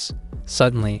increase.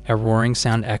 Suddenly, a roaring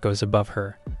sound echoes above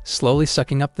her, slowly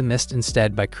sucking up the mist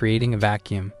instead by creating a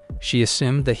vacuum. She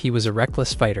assumed that he was a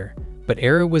reckless fighter, but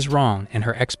Eru was wrong and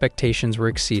her expectations were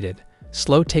exceeded.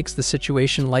 Slow takes the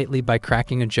situation lightly by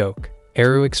cracking a joke.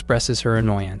 Eru expresses her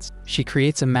annoyance. She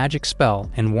creates a magic spell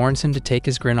and warns him to take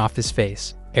his grin off his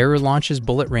face. Eru launches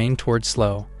bullet rain towards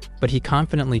Slow, but he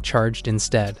confidently charged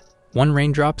instead. One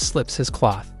raindrop slips his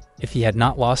cloth. If he had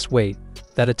not lost weight,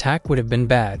 that attack would have been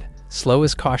bad. Slow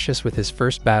is cautious with his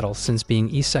first battle since being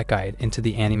isekai'd into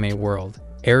the anime world.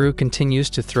 Eru continues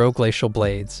to throw glacial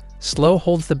blades. Slow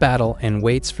holds the battle and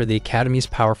waits for the academy's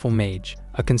powerful mage.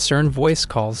 A concerned voice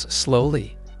calls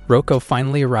slowly. Roko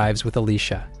finally arrives with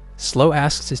Alicia. Slow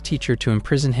asks his teacher to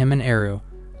imprison him and Eru,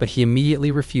 but he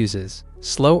immediately refuses.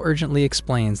 Slow urgently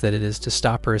explains that it is to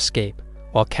stop her escape.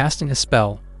 While casting a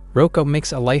spell, Roko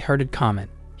makes a lighthearted comment.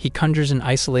 He conjures an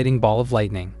isolating ball of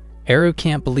lightning. Eru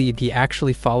can't believe he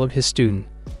actually followed his student.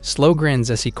 Slow grins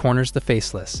as he corners the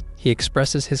faceless. He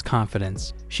expresses his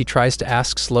confidence. She tries to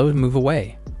ask Slow to move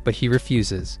away, but he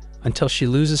refuses, until she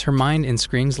loses her mind and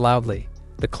screams loudly.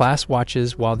 The class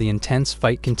watches while the intense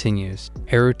fight continues.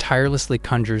 Eru tirelessly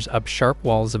conjures up sharp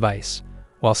walls of ice,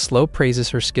 while Slow praises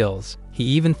her skills. He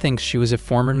even thinks she was a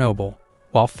former noble.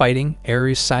 While fighting,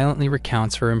 Eru silently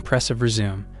recounts her impressive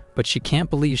resume, but she can't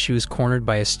believe she was cornered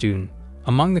by a student.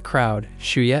 Among the crowd,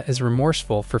 Shuya is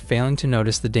remorseful for failing to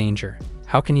notice the danger.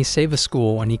 How can he save a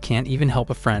school when he can't even help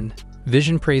a friend?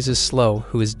 Vision praises Slow,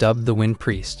 who is dubbed the Wind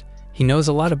Priest. He knows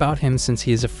a lot about him since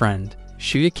he is a friend.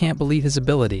 Shuya can't believe his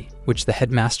ability, which the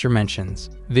headmaster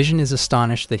mentions. Vision is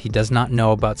astonished that he does not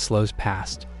know about Slow's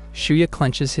past. Shuya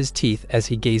clenches his teeth as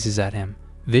he gazes at him.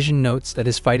 Vision notes that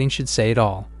his fighting should say it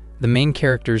all. The main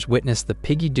characters witness the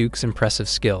Piggy Duke's impressive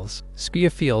skills.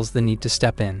 Shuya feels the need to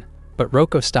step in, but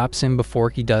Roko stops him before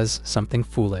he does something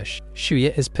foolish.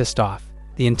 Shuya is pissed off.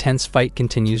 The intense fight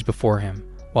continues before him.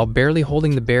 While barely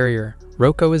holding the barrier,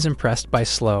 Roko is impressed by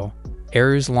Slow.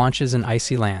 Eru's launches an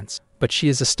icy lance, but she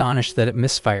is astonished that it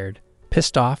misfired.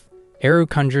 Pissed off, Eru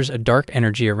conjures a dark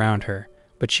energy around her,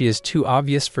 but she is too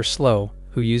obvious for Slow,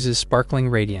 who uses sparkling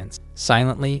radiance.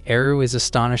 Silently, Eru is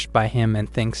astonished by him and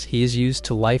thinks he is used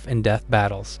to life and death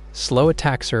battles. Slow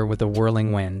attacks her with a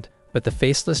whirling wind, but the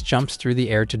Faceless jumps through the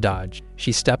air to dodge.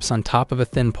 She steps on top of a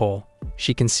thin pole.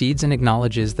 She concedes and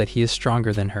acknowledges that he is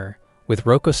stronger than her. With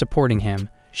Roko supporting him,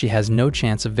 she has no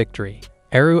chance of victory.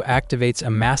 Eru activates a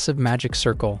massive magic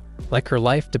circle, like her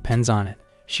life depends on it.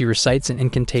 She recites an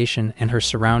incantation and her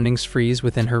surroundings freeze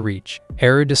within her reach.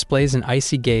 Eru displays an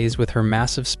icy gaze with her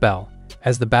massive spell.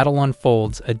 As the battle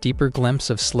unfolds, a deeper glimpse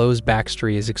of Slow's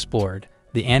backstory is explored.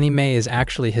 The anime is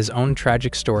actually his own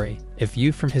tragic story. If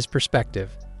viewed from his perspective,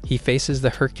 he faces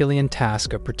the Herculean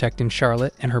task of protecting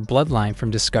Charlotte and her bloodline from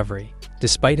discovery.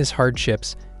 Despite his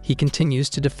hardships, he continues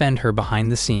to defend her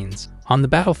behind the scenes. On the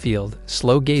battlefield,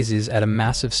 Slow gazes at a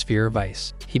massive sphere of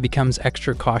ice. He becomes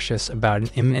extra cautious about an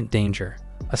imminent danger.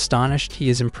 Astonished, he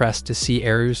is impressed to see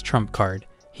Eru's trump card.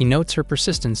 He notes her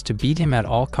persistence to beat him at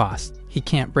all costs. He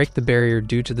can't break the barrier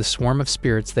due to the swarm of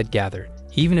spirits that gathered.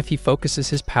 Even if he focuses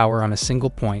his power on a single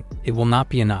point, it will not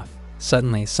be enough.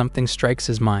 Suddenly, something strikes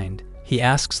his mind. He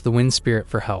asks the wind spirit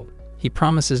for help. He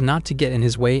promises not to get in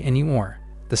his way anymore.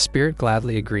 The spirit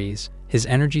gladly agrees. His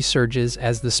energy surges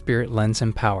as the spirit lends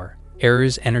him power.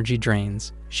 Eru's energy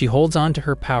drains. She holds on to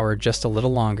her power just a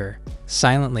little longer.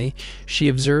 Silently, she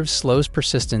observes Slow's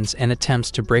persistence and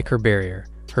attempts to break her barrier.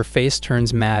 Her face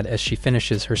turns mad as she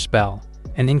finishes her spell.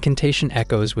 An incantation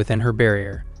echoes within her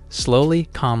barrier. Slowly,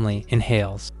 calmly,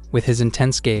 inhales. With his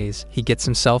intense gaze, he gets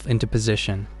himself into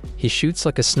position. He shoots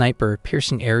like a sniper,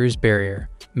 piercing Eru's barrier,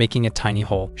 making a tiny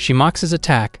hole. She mocks his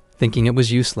attack, thinking it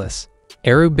was useless.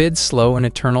 Eru bids Slow an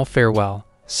eternal farewell.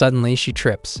 Suddenly, she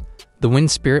trips. The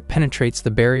wind spirit penetrates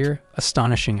the barrier,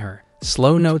 astonishing her.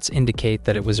 Slow notes indicate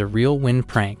that it was a real wind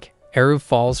prank. Eru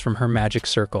falls from her magic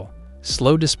circle.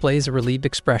 Slow displays a relieved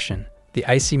expression. The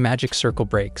icy magic circle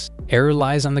breaks. Eru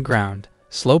lies on the ground.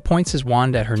 Slow points his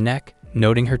wand at her neck,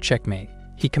 noting her checkmate.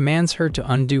 He commands her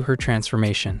to undo her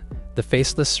transformation. The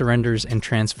Faceless surrenders and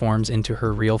transforms into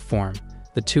her real form.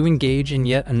 The two engage in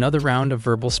yet another round of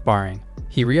verbal sparring.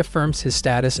 He reaffirms his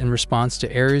status in response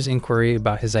to Eru's inquiry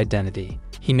about his identity.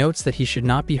 He notes that he should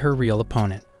not be her real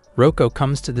opponent. Roko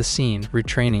comes to the scene,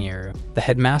 retraining Eru. The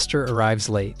headmaster arrives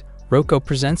late. Roko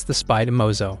presents the spy to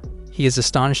Mozo. He is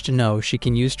astonished to know she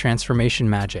can use transformation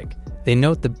magic. They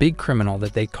note the big criminal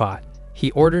that they caught.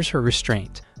 He orders her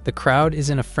restraint. The crowd is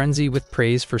in a frenzy with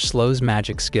praise for Slow's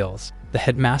magic skills. The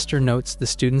headmaster notes the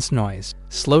students' noise.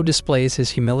 Slow displays his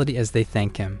humility as they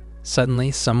thank him.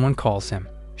 Suddenly, someone calls him.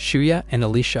 Shuya and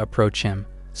Alicia approach him,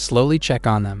 slowly check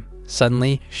on them.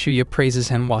 Suddenly, Shuya praises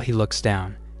him while he looks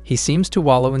down. He seems to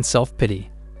wallow in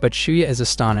self-pity, but Shuya is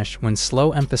astonished when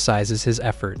Slow emphasizes his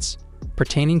efforts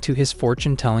pertaining to his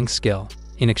fortune-telling skill.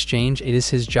 In exchange, it is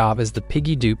his job as the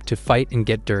piggy dupe to fight and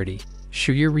get dirty.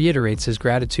 Shuya reiterates his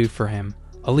gratitude for him.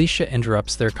 Alicia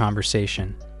interrupts their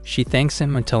conversation. She thanks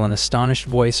him until an astonished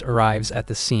voice arrives at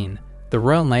the scene. The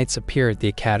Royal Knights appear at the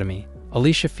academy.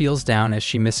 Alicia feels down as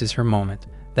she misses her moment.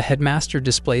 The headmaster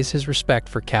displays his respect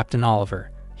for Captain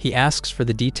Oliver. He asks for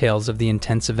the details of the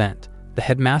intense event. The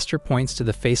headmaster points to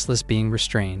the Faceless being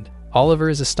restrained. Oliver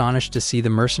is astonished to see the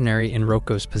mercenary in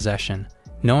Roko's possession.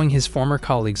 Knowing his former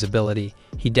colleague's ability,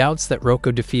 he doubts that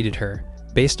Roko defeated her.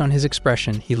 Based on his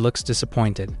expression, he looks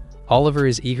disappointed. Oliver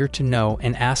is eager to know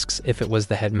and asks if it was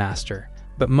the headmaster.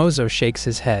 But Mozo shakes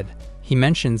his head. He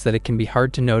mentions that it can be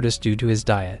hard to notice due to his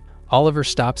diet. Oliver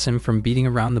stops him from beating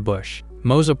around the bush.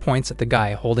 Mozo points at the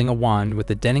guy holding a wand with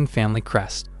the Denning family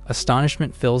crest.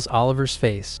 Astonishment fills Oliver's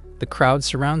face. The crowd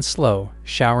surrounds Slow,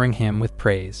 showering him with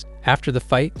praise. After the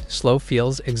fight, Slow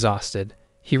feels exhausted.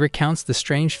 He recounts the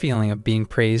strange feeling of being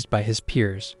praised by his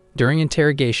peers. During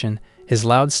interrogation, his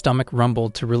loud stomach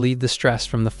rumbled to relieve the stress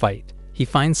from the fight. He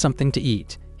finds something to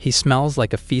eat. He smells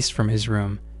like a feast from his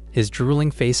room. His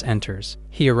drooling face enters.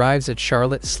 He arrives at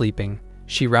Charlotte sleeping.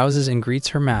 She rouses and greets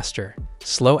her master.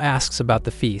 Slow asks about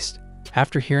the feast.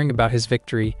 After hearing about his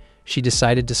victory, she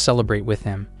decided to celebrate with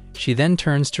him. She then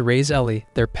turns to raise Ellie,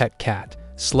 their pet cat.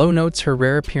 Slow notes her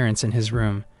rare appearance in his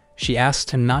room. She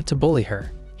asks him not to bully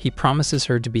her. He promises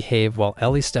her to behave while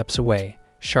Ellie steps away.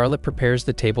 Charlotte prepares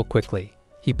the table quickly.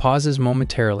 He pauses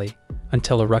momentarily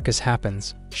until a ruckus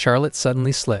happens. Charlotte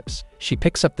suddenly slips. She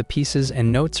picks up the pieces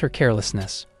and notes her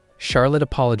carelessness. Charlotte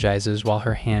apologizes while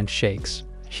her hand shakes.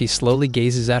 She slowly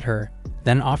gazes at her,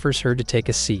 then offers her to take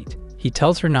a seat. He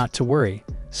tells her not to worry,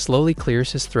 slowly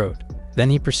clears his throat. Then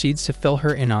he proceeds to fill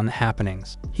her in on the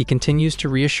happenings. He continues to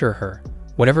reassure her.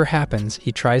 Whatever happens,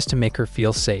 he tries to make her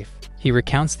feel safe. He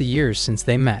recounts the years since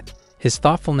they met. His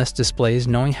thoughtfulness displays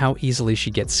knowing how easily she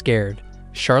gets scared.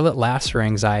 Charlotte laughs her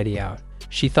anxiety out.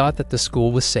 She thought that the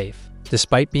school was safe.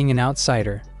 Despite being an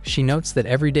outsider, she notes that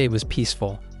every day was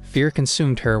peaceful. Fear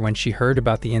consumed her when she heard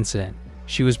about the incident.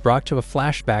 She was brought to a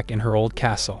flashback in her old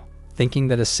castle. Thinking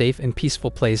that a safe and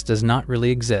peaceful place does not really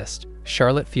exist,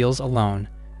 Charlotte feels alone.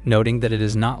 Noting that it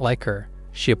is not like her,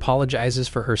 she apologizes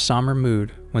for her somber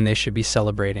mood when they should be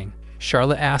celebrating.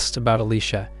 Charlotte asks about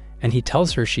Alicia, and he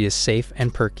tells her she is safe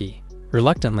and perky.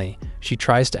 Reluctantly, she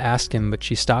tries to ask him, but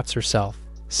she stops herself.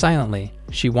 Silently,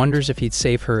 she wonders if he'd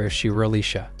save her if she were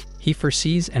Alicia. He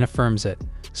foresees and affirms it.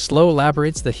 Slow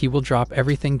elaborates that he will drop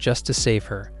everything just to save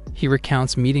her. He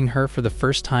recounts meeting her for the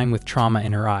first time with trauma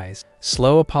in her eyes.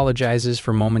 Slow apologizes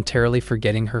for momentarily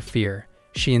forgetting her fear.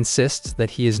 She insists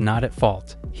that he is not at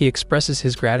fault. He expresses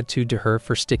his gratitude to her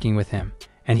for sticking with him,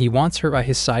 and he wants her by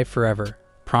his side forever,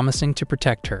 promising to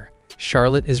protect her.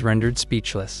 Charlotte is rendered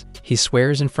speechless. He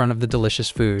swears in front of the delicious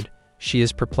food. She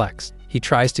is perplexed. He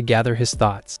tries to gather his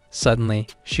thoughts. Suddenly,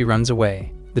 she runs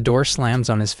away. The door slams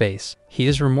on his face. He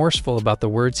is remorseful about the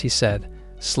words he said.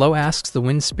 Slow asks the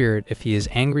wind spirit if he is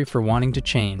angry for wanting to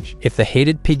change. If the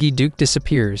hated Piggy Duke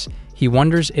disappears, he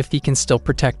wonders if he can still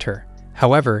protect her.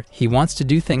 However, he wants to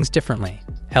do things differently.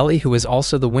 Ellie, who is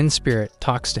also the wind spirit,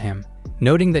 talks to him.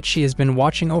 Noting that she has been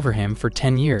watching over him for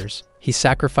 10 years, he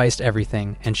sacrificed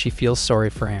everything and she feels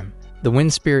sorry for him. The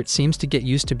wind spirit seems to get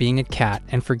used to being a cat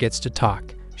and forgets to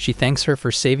talk. She thanks her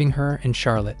for saving her and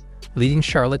Charlotte. Leading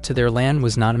Charlotte to their land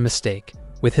was not a mistake.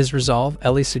 With his resolve,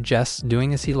 Ellie suggests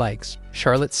doing as he likes.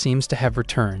 Charlotte seems to have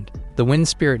returned. The wind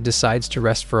spirit decides to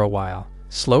rest for a while.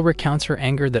 Slow recounts her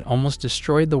anger that almost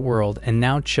destroyed the world and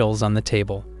now chills on the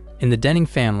table. In the Denning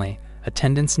family,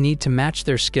 attendants need to match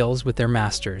their skills with their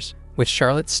masters. With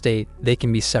Charlotte's state, they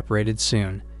can be separated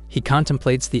soon. He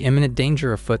contemplates the imminent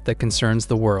danger afoot that concerns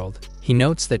the world. He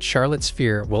notes that Charlotte's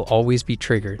fear will always be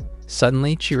triggered.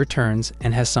 Suddenly, she returns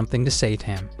and has something to say to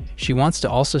him. She wants to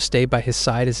also stay by his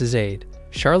side as his aide.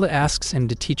 Charlotte asks him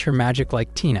to teach her magic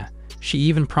like Tina. She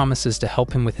even promises to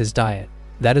help him with his diet.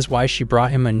 That is why she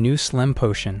brought him a new slim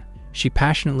potion. She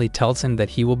passionately tells him that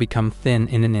he will become thin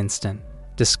in an instant.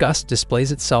 Disgust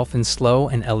displays itself in Slow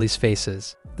and Ellie's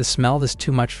faces. The smell is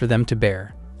too much for them to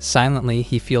bear. Silently,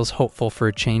 he feels hopeful for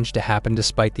a change to happen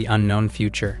despite the unknown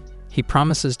future. He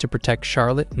promises to protect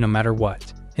Charlotte no matter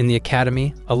what. In the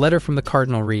academy, a letter from the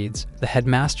cardinal reads, "The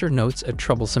headmaster notes a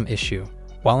troublesome issue."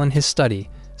 While in his study,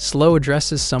 Slow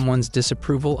addresses someone's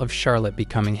disapproval of Charlotte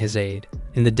becoming his aide.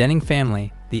 In the Denning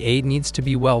family, the aide needs to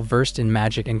be well versed in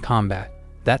magic and combat.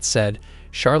 That said,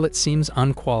 Charlotte seems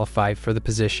unqualified for the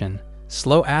position.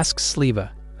 Slow asks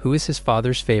Sleva, who is his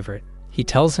father's favorite. He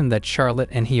tells him that Charlotte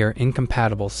and he are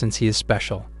incompatible since he is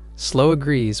special. Slow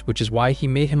agrees, which is why he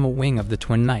made him a wing of the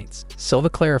Twin Knights. Silva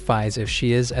clarifies if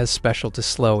she is as special to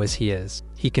Slow as he is.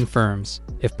 He confirms,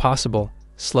 if possible,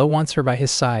 Slow wants her by his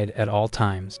side at all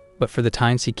times. But for the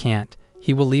times he can't,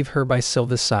 he will leave her by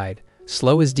Silva's side.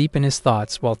 Slow is deep in his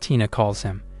thoughts while Tina calls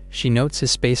him. She notes his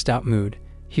spaced-out mood.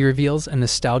 He reveals a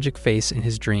nostalgic face in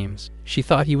his dreams. She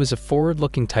thought he was a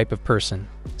forward-looking type of person.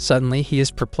 Suddenly, he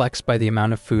is perplexed by the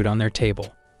amount of food on their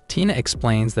table. Tina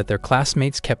explains that their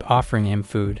classmates kept offering him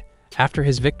food. After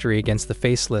his victory against the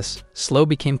Faceless, Slow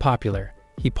became popular.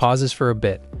 He pauses for a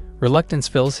bit. Reluctance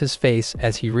fills his face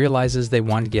as he realizes they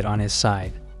want to get on his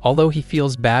side. Although he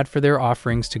feels bad for their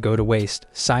offerings to go to waste,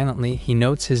 silently he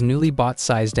notes his newly bought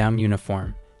size-down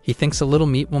uniform. He thinks a little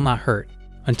meat will not hurt.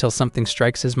 Until something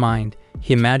strikes his mind,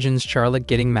 he imagines Charlotte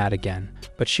getting mad again,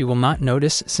 but she will not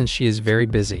notice since she is very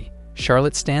busy.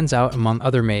 Charlotte stands out among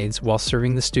other maids while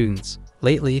serving the students.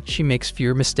 Lately, she makes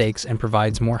fewer mistakes and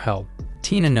provides more help.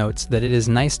 Tina notes that it is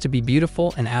nice to be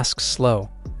beautiful and asks Slow,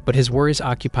 but his worries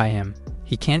occupy him.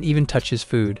 He can't even touch his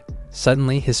food.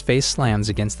 Suddenly, his face slams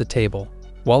against the table.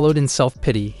 Wallowed in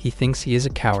self-pity, he thinks he is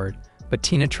a coward, but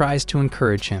Tina tries to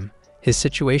encourage him. His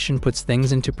situation puts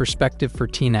things into perspective for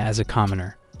Tina as a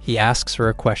commoner. He asks her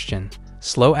a question.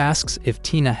 Slow asks if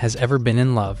Tina has ever been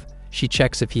in love. She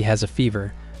checks if he has a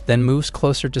fever, then moves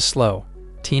closer to Slow.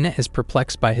 Tina is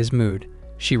perplexed by his mood.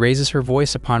 She raises her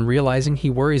voice upon realizing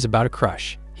he worries about a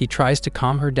crush. He tries to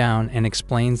calm her down and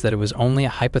explains that it was only a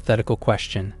hypothetical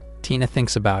question. Tina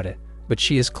thinks about it, but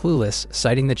she is clueless,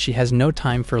 citing that she has no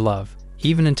time for love.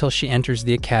 Even until she enters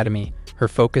the academy, her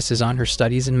focus is on her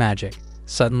studies and magic.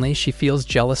 Suddenly, she feels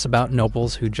jealous about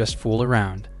nobles who just fool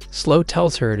around. Slow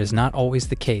tells her it is not always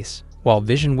the case. While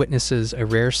Vision witnesses a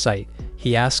rare sight,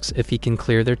 he asks if he can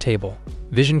clear their table.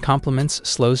 Vision compliments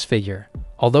Slow's figure.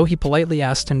 Although he politely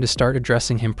asked him to start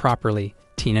addressing him properly,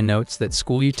 Tina notes that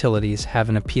school utilities have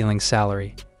an appealing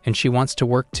salary, and she wants to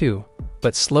work too.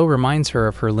 But Slow reminds her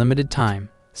of her limited time.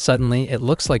 Suddenly, it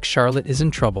looks like Charlotte is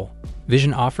in trouble.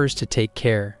 Vision offers to take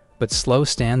care, but Slow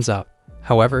stands up.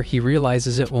 However, he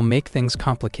realizes it will make things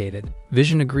complicated.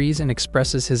 Vision agrees and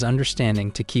expresses his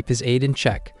understanding to keep his aide in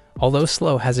check. Although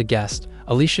Slow has a guest,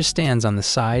 Alicia stands on the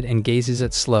side and gazes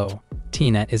at Slow.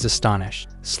 Tina is astonished.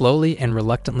 Slowly and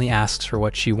reluctantly asks her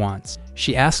what she wants.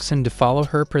 She asks him to follow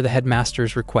her per the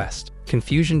headmaster's request.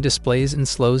 Confusion displays in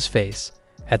Slow's face.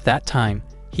 At that time,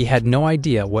 he had no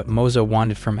idea what Mozo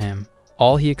wanted from him.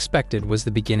 All he expected was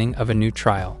the beginning of a new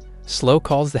trial. Slow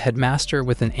calls the headmaster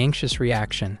with an anxious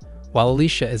reaction, while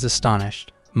Alicia is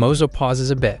astonished. Mozo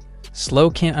pauses a bit. Slow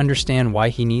can't understand why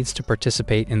he needs to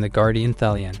participate in the Guardian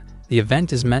Thelion. The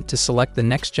event is meant to select the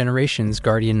next generation's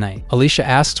Guardian Knight. Alicia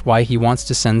asks why he wants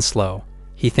to send Slow.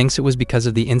 He thinks it was because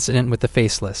of the incident with the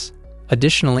Faceless.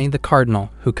 Additionally, the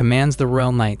Cardinal, who commands the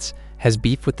Royal Knights, has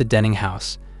beef with the Denning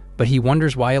House, but he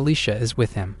wonders why Alicia is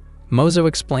with him. Mozo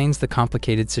explains the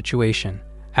complicated situation.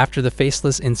 After the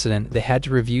Faceless incident, they had to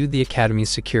review the Academy's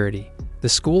security. The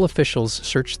school officials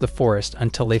searched the forest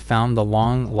until they found the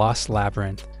long-lost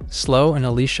labyrinth. Slow and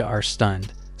Alicia are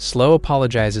stunned. Slow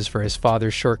apologizes for his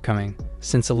father's shortcoming,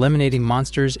 since eliminating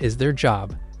monsters is their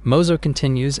job. Mozo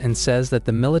continues and says that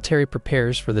the military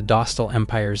prepares for the Dostal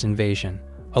Empire's invasion.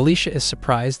 Alicia is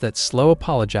surprised that Slow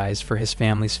apologized for his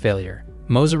family's failure.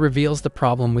 Mozo reveals the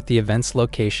problem with the event's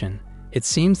location. It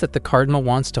seems that the Cardinal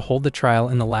wants to hold the trial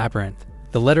in the labyrinth.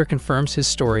 The letter confirms his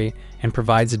story and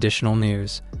provides additional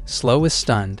news. Slow is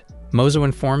stunned. Mozo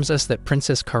informs us that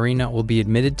Princess Karina will be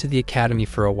admitted to the Academy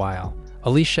for a while.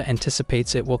 Alicia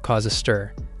anticipates it will cause a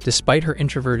stir. Despite her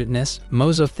introvertedness,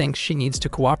 Mozo thinks she needs to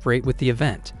cooperate with the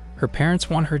event. Her parents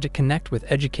want her to connect with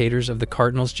educators of the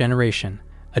Cardinal's generation.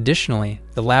 Additionally,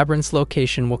 the labyrinth's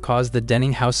location will cause the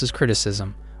Denning House's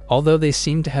criticism. Although they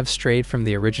seem to have strayed from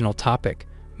the original topic,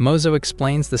 Mozo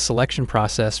explains the selection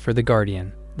process for the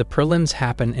Guardian. The prelims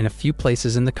happen in a few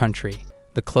places in the country.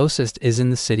 The closest is in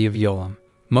the city of Yolam.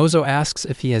 Mozo asks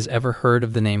if he has ever heard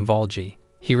of the name Volgi.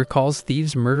 He recalls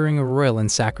thieves murdering a royal in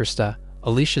Sakrista,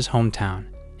 Alicia's hometown.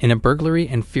 In a burglary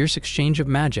and fierce exchange of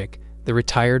magic, the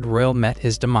retired royal met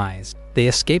his demise. They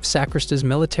escape Sakrista's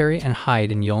military and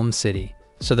hide in Yolam City.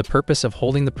 So the purpose of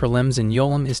holding the prelims in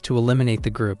Yolam is to eliminate the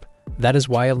group. That is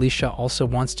why Alicia also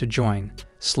wants to join.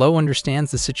 Slow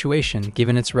understands the situation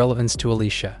given its relevance to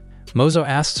Alicia. Mozo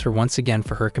asks her once again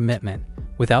for her commitment.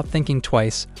 Without thinking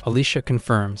twice, Alicia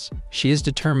confirms. She is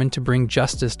determined to bring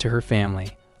justice to her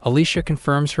family. Alicia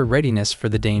confirms her readiness for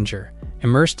the danger.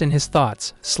 Immersed in his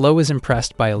thoughts, Slow is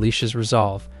impressed by Alicia's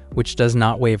resolve, which does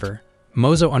not waver.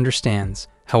 Mozo understands.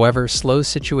 However, Slow's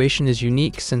situation is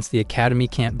unique since the Academy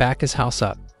can't back his house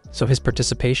up, so his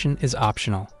participation is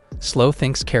optional. Slow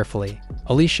thinks carefully.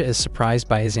 Alicia is surprised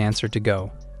by his answer to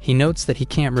go. He notes that he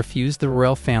can't refuse the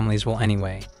royal family's will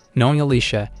anyway. Knowing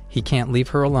Alicia, he can't leave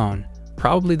her alone.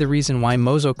 Probably the reason why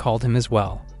Mozo called him as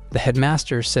well. The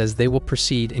headmaster says they will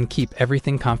proceed and keep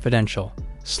everything confidential.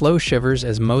 Slow shivers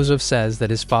as Mozo says that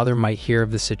his father might hear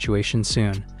of the situation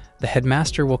soon. The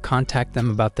headmaster will contact them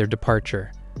about their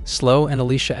departure. Slow and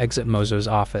Alicia exit Mozo's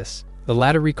office. The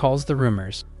latter recalls the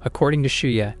rumors. According to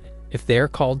Shuya, if they are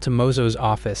called to Mozo's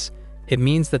office, it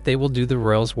means that they will do the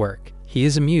royals' work. He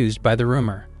is amused by the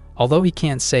rumor. Although he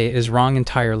can't say it is wrong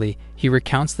entirely, he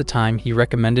recounts the time he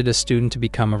recommended a student to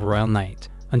become a royal knight.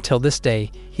 Until this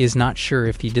day, he is not sure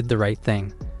if he did the right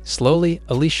thing. Slowly,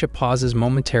 Alicia pauses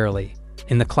momentarily.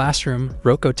 In the classroom,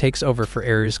 Roko takes over for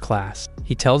Aru's class.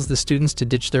 He tells the students to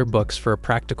ditch their books for a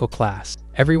practical class.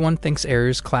 Everyone thinks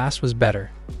Aru's class was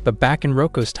better, but back in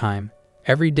Roko's time,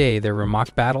 every day there were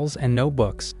mock battles and no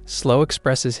books. Slow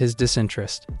expresses his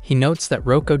disinterest. He notes that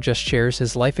Roko just shares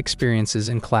his life experiences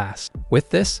in class. With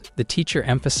this, the teacher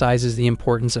emphasizes the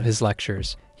importance of his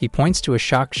lectures. He points to a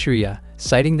shocked Shuya,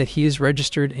 citing that he is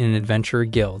registered in an adventurer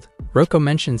guild. Roko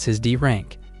mentions his D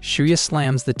rank. Shuya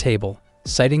slams the table,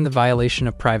 citing the violation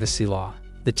of privacy law.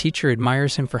 The teacher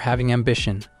admires him for having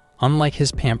ambition, unlike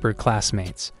his pampered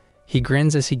classmates. He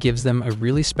grins as he gives them a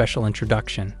really special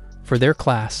introduction. For their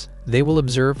class, they will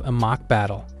observe a mock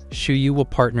battle. Shuyu will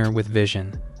partner with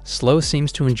Vision. Slow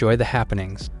seems to enjoy the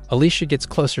happenings. Alicia gets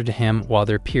closer to him while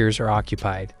their peers are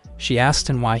occupied. She asks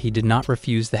him why he did not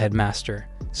refuse the headmaster.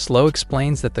 Slow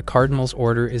explains that the Cardinal's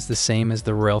order is the same as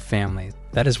the royal family.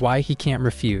 That is why he can't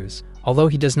refuse, although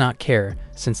he does not care,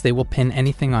 since they will pin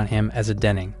anything on him as a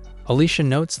Denning. Alicia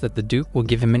notes that the Duke will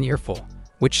give him an earful.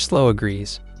 which Slow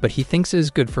agrees, but he thinks it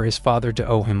is good for his father to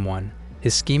owe him one.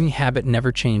 His scheming habit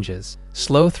never changes.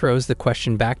 Slow throws the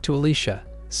question back to Alicia,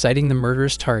 citing the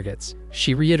murderous targets.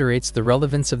 She reiterates the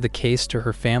relevance of the case to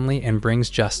her family and brings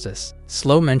justice.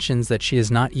 Slow mentions that she has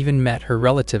not even met her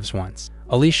relatives once.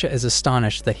 Alicia is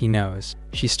astonished that he knows.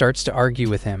 She starts to argue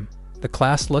with him. The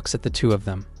class looks at the two of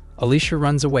them. Alicia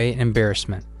runs away in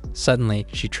embarrassment. Suddenly,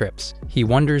 she trips. He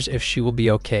wonders if she will be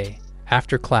okay.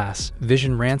 After class,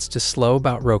 Vision rants to Slow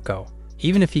about Rocco.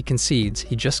 Even if he concedes,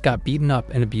 he just got beaten up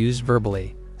and abused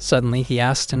verbally. Suddenly, he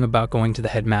asks him about going to the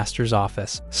headmaster's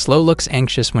office. Slow looks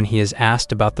anxious when he is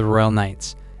asked about the Royal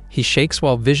Knights. He shakes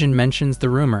while Vision mentions the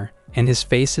rumor, and his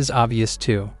face is obvious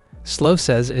too. Slow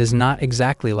says it is not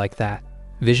exactly like that.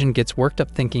 Vision gets worked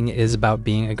up thinking it is about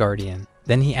being a guardian.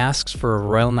 Then he asks for a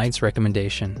Royal Knight's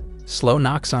recommendation. Slow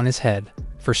knocks on his head.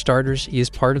 For starters, he is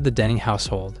part of the Denning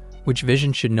household, which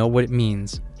Vision should know what it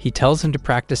means. He tells him to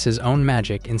practice his own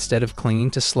magic instead of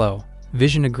clinging to Slow.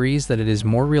 Vision agrees that it is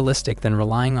more realistic than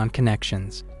relying on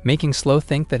connections, making Slow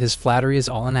think that his flattery is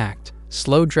all an act.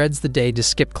 Slow dreads the day to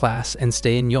skip class and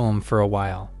stay in Yulm for a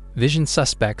while. Vision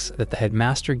suspects that the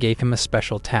headmaster gave him a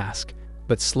special task,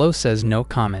 but Slow says no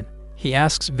comment. He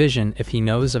asks Vision if he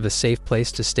knows of a safe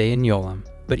place to stay in Yulm,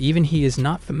 but even he is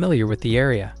not familiar with the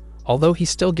area. Although he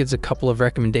still gives a couple of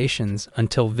recommendations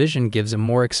until Vision gives a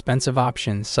more expensive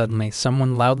option. Suddenly,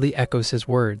 someone loudly echoes his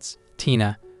words.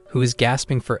 Tina, who is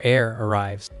gasping for air,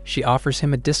 arrives. She offers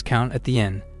him a discount at the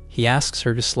inn. He asks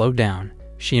her to slow down.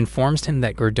 She informs him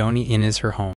that Gordoni Inn is her home.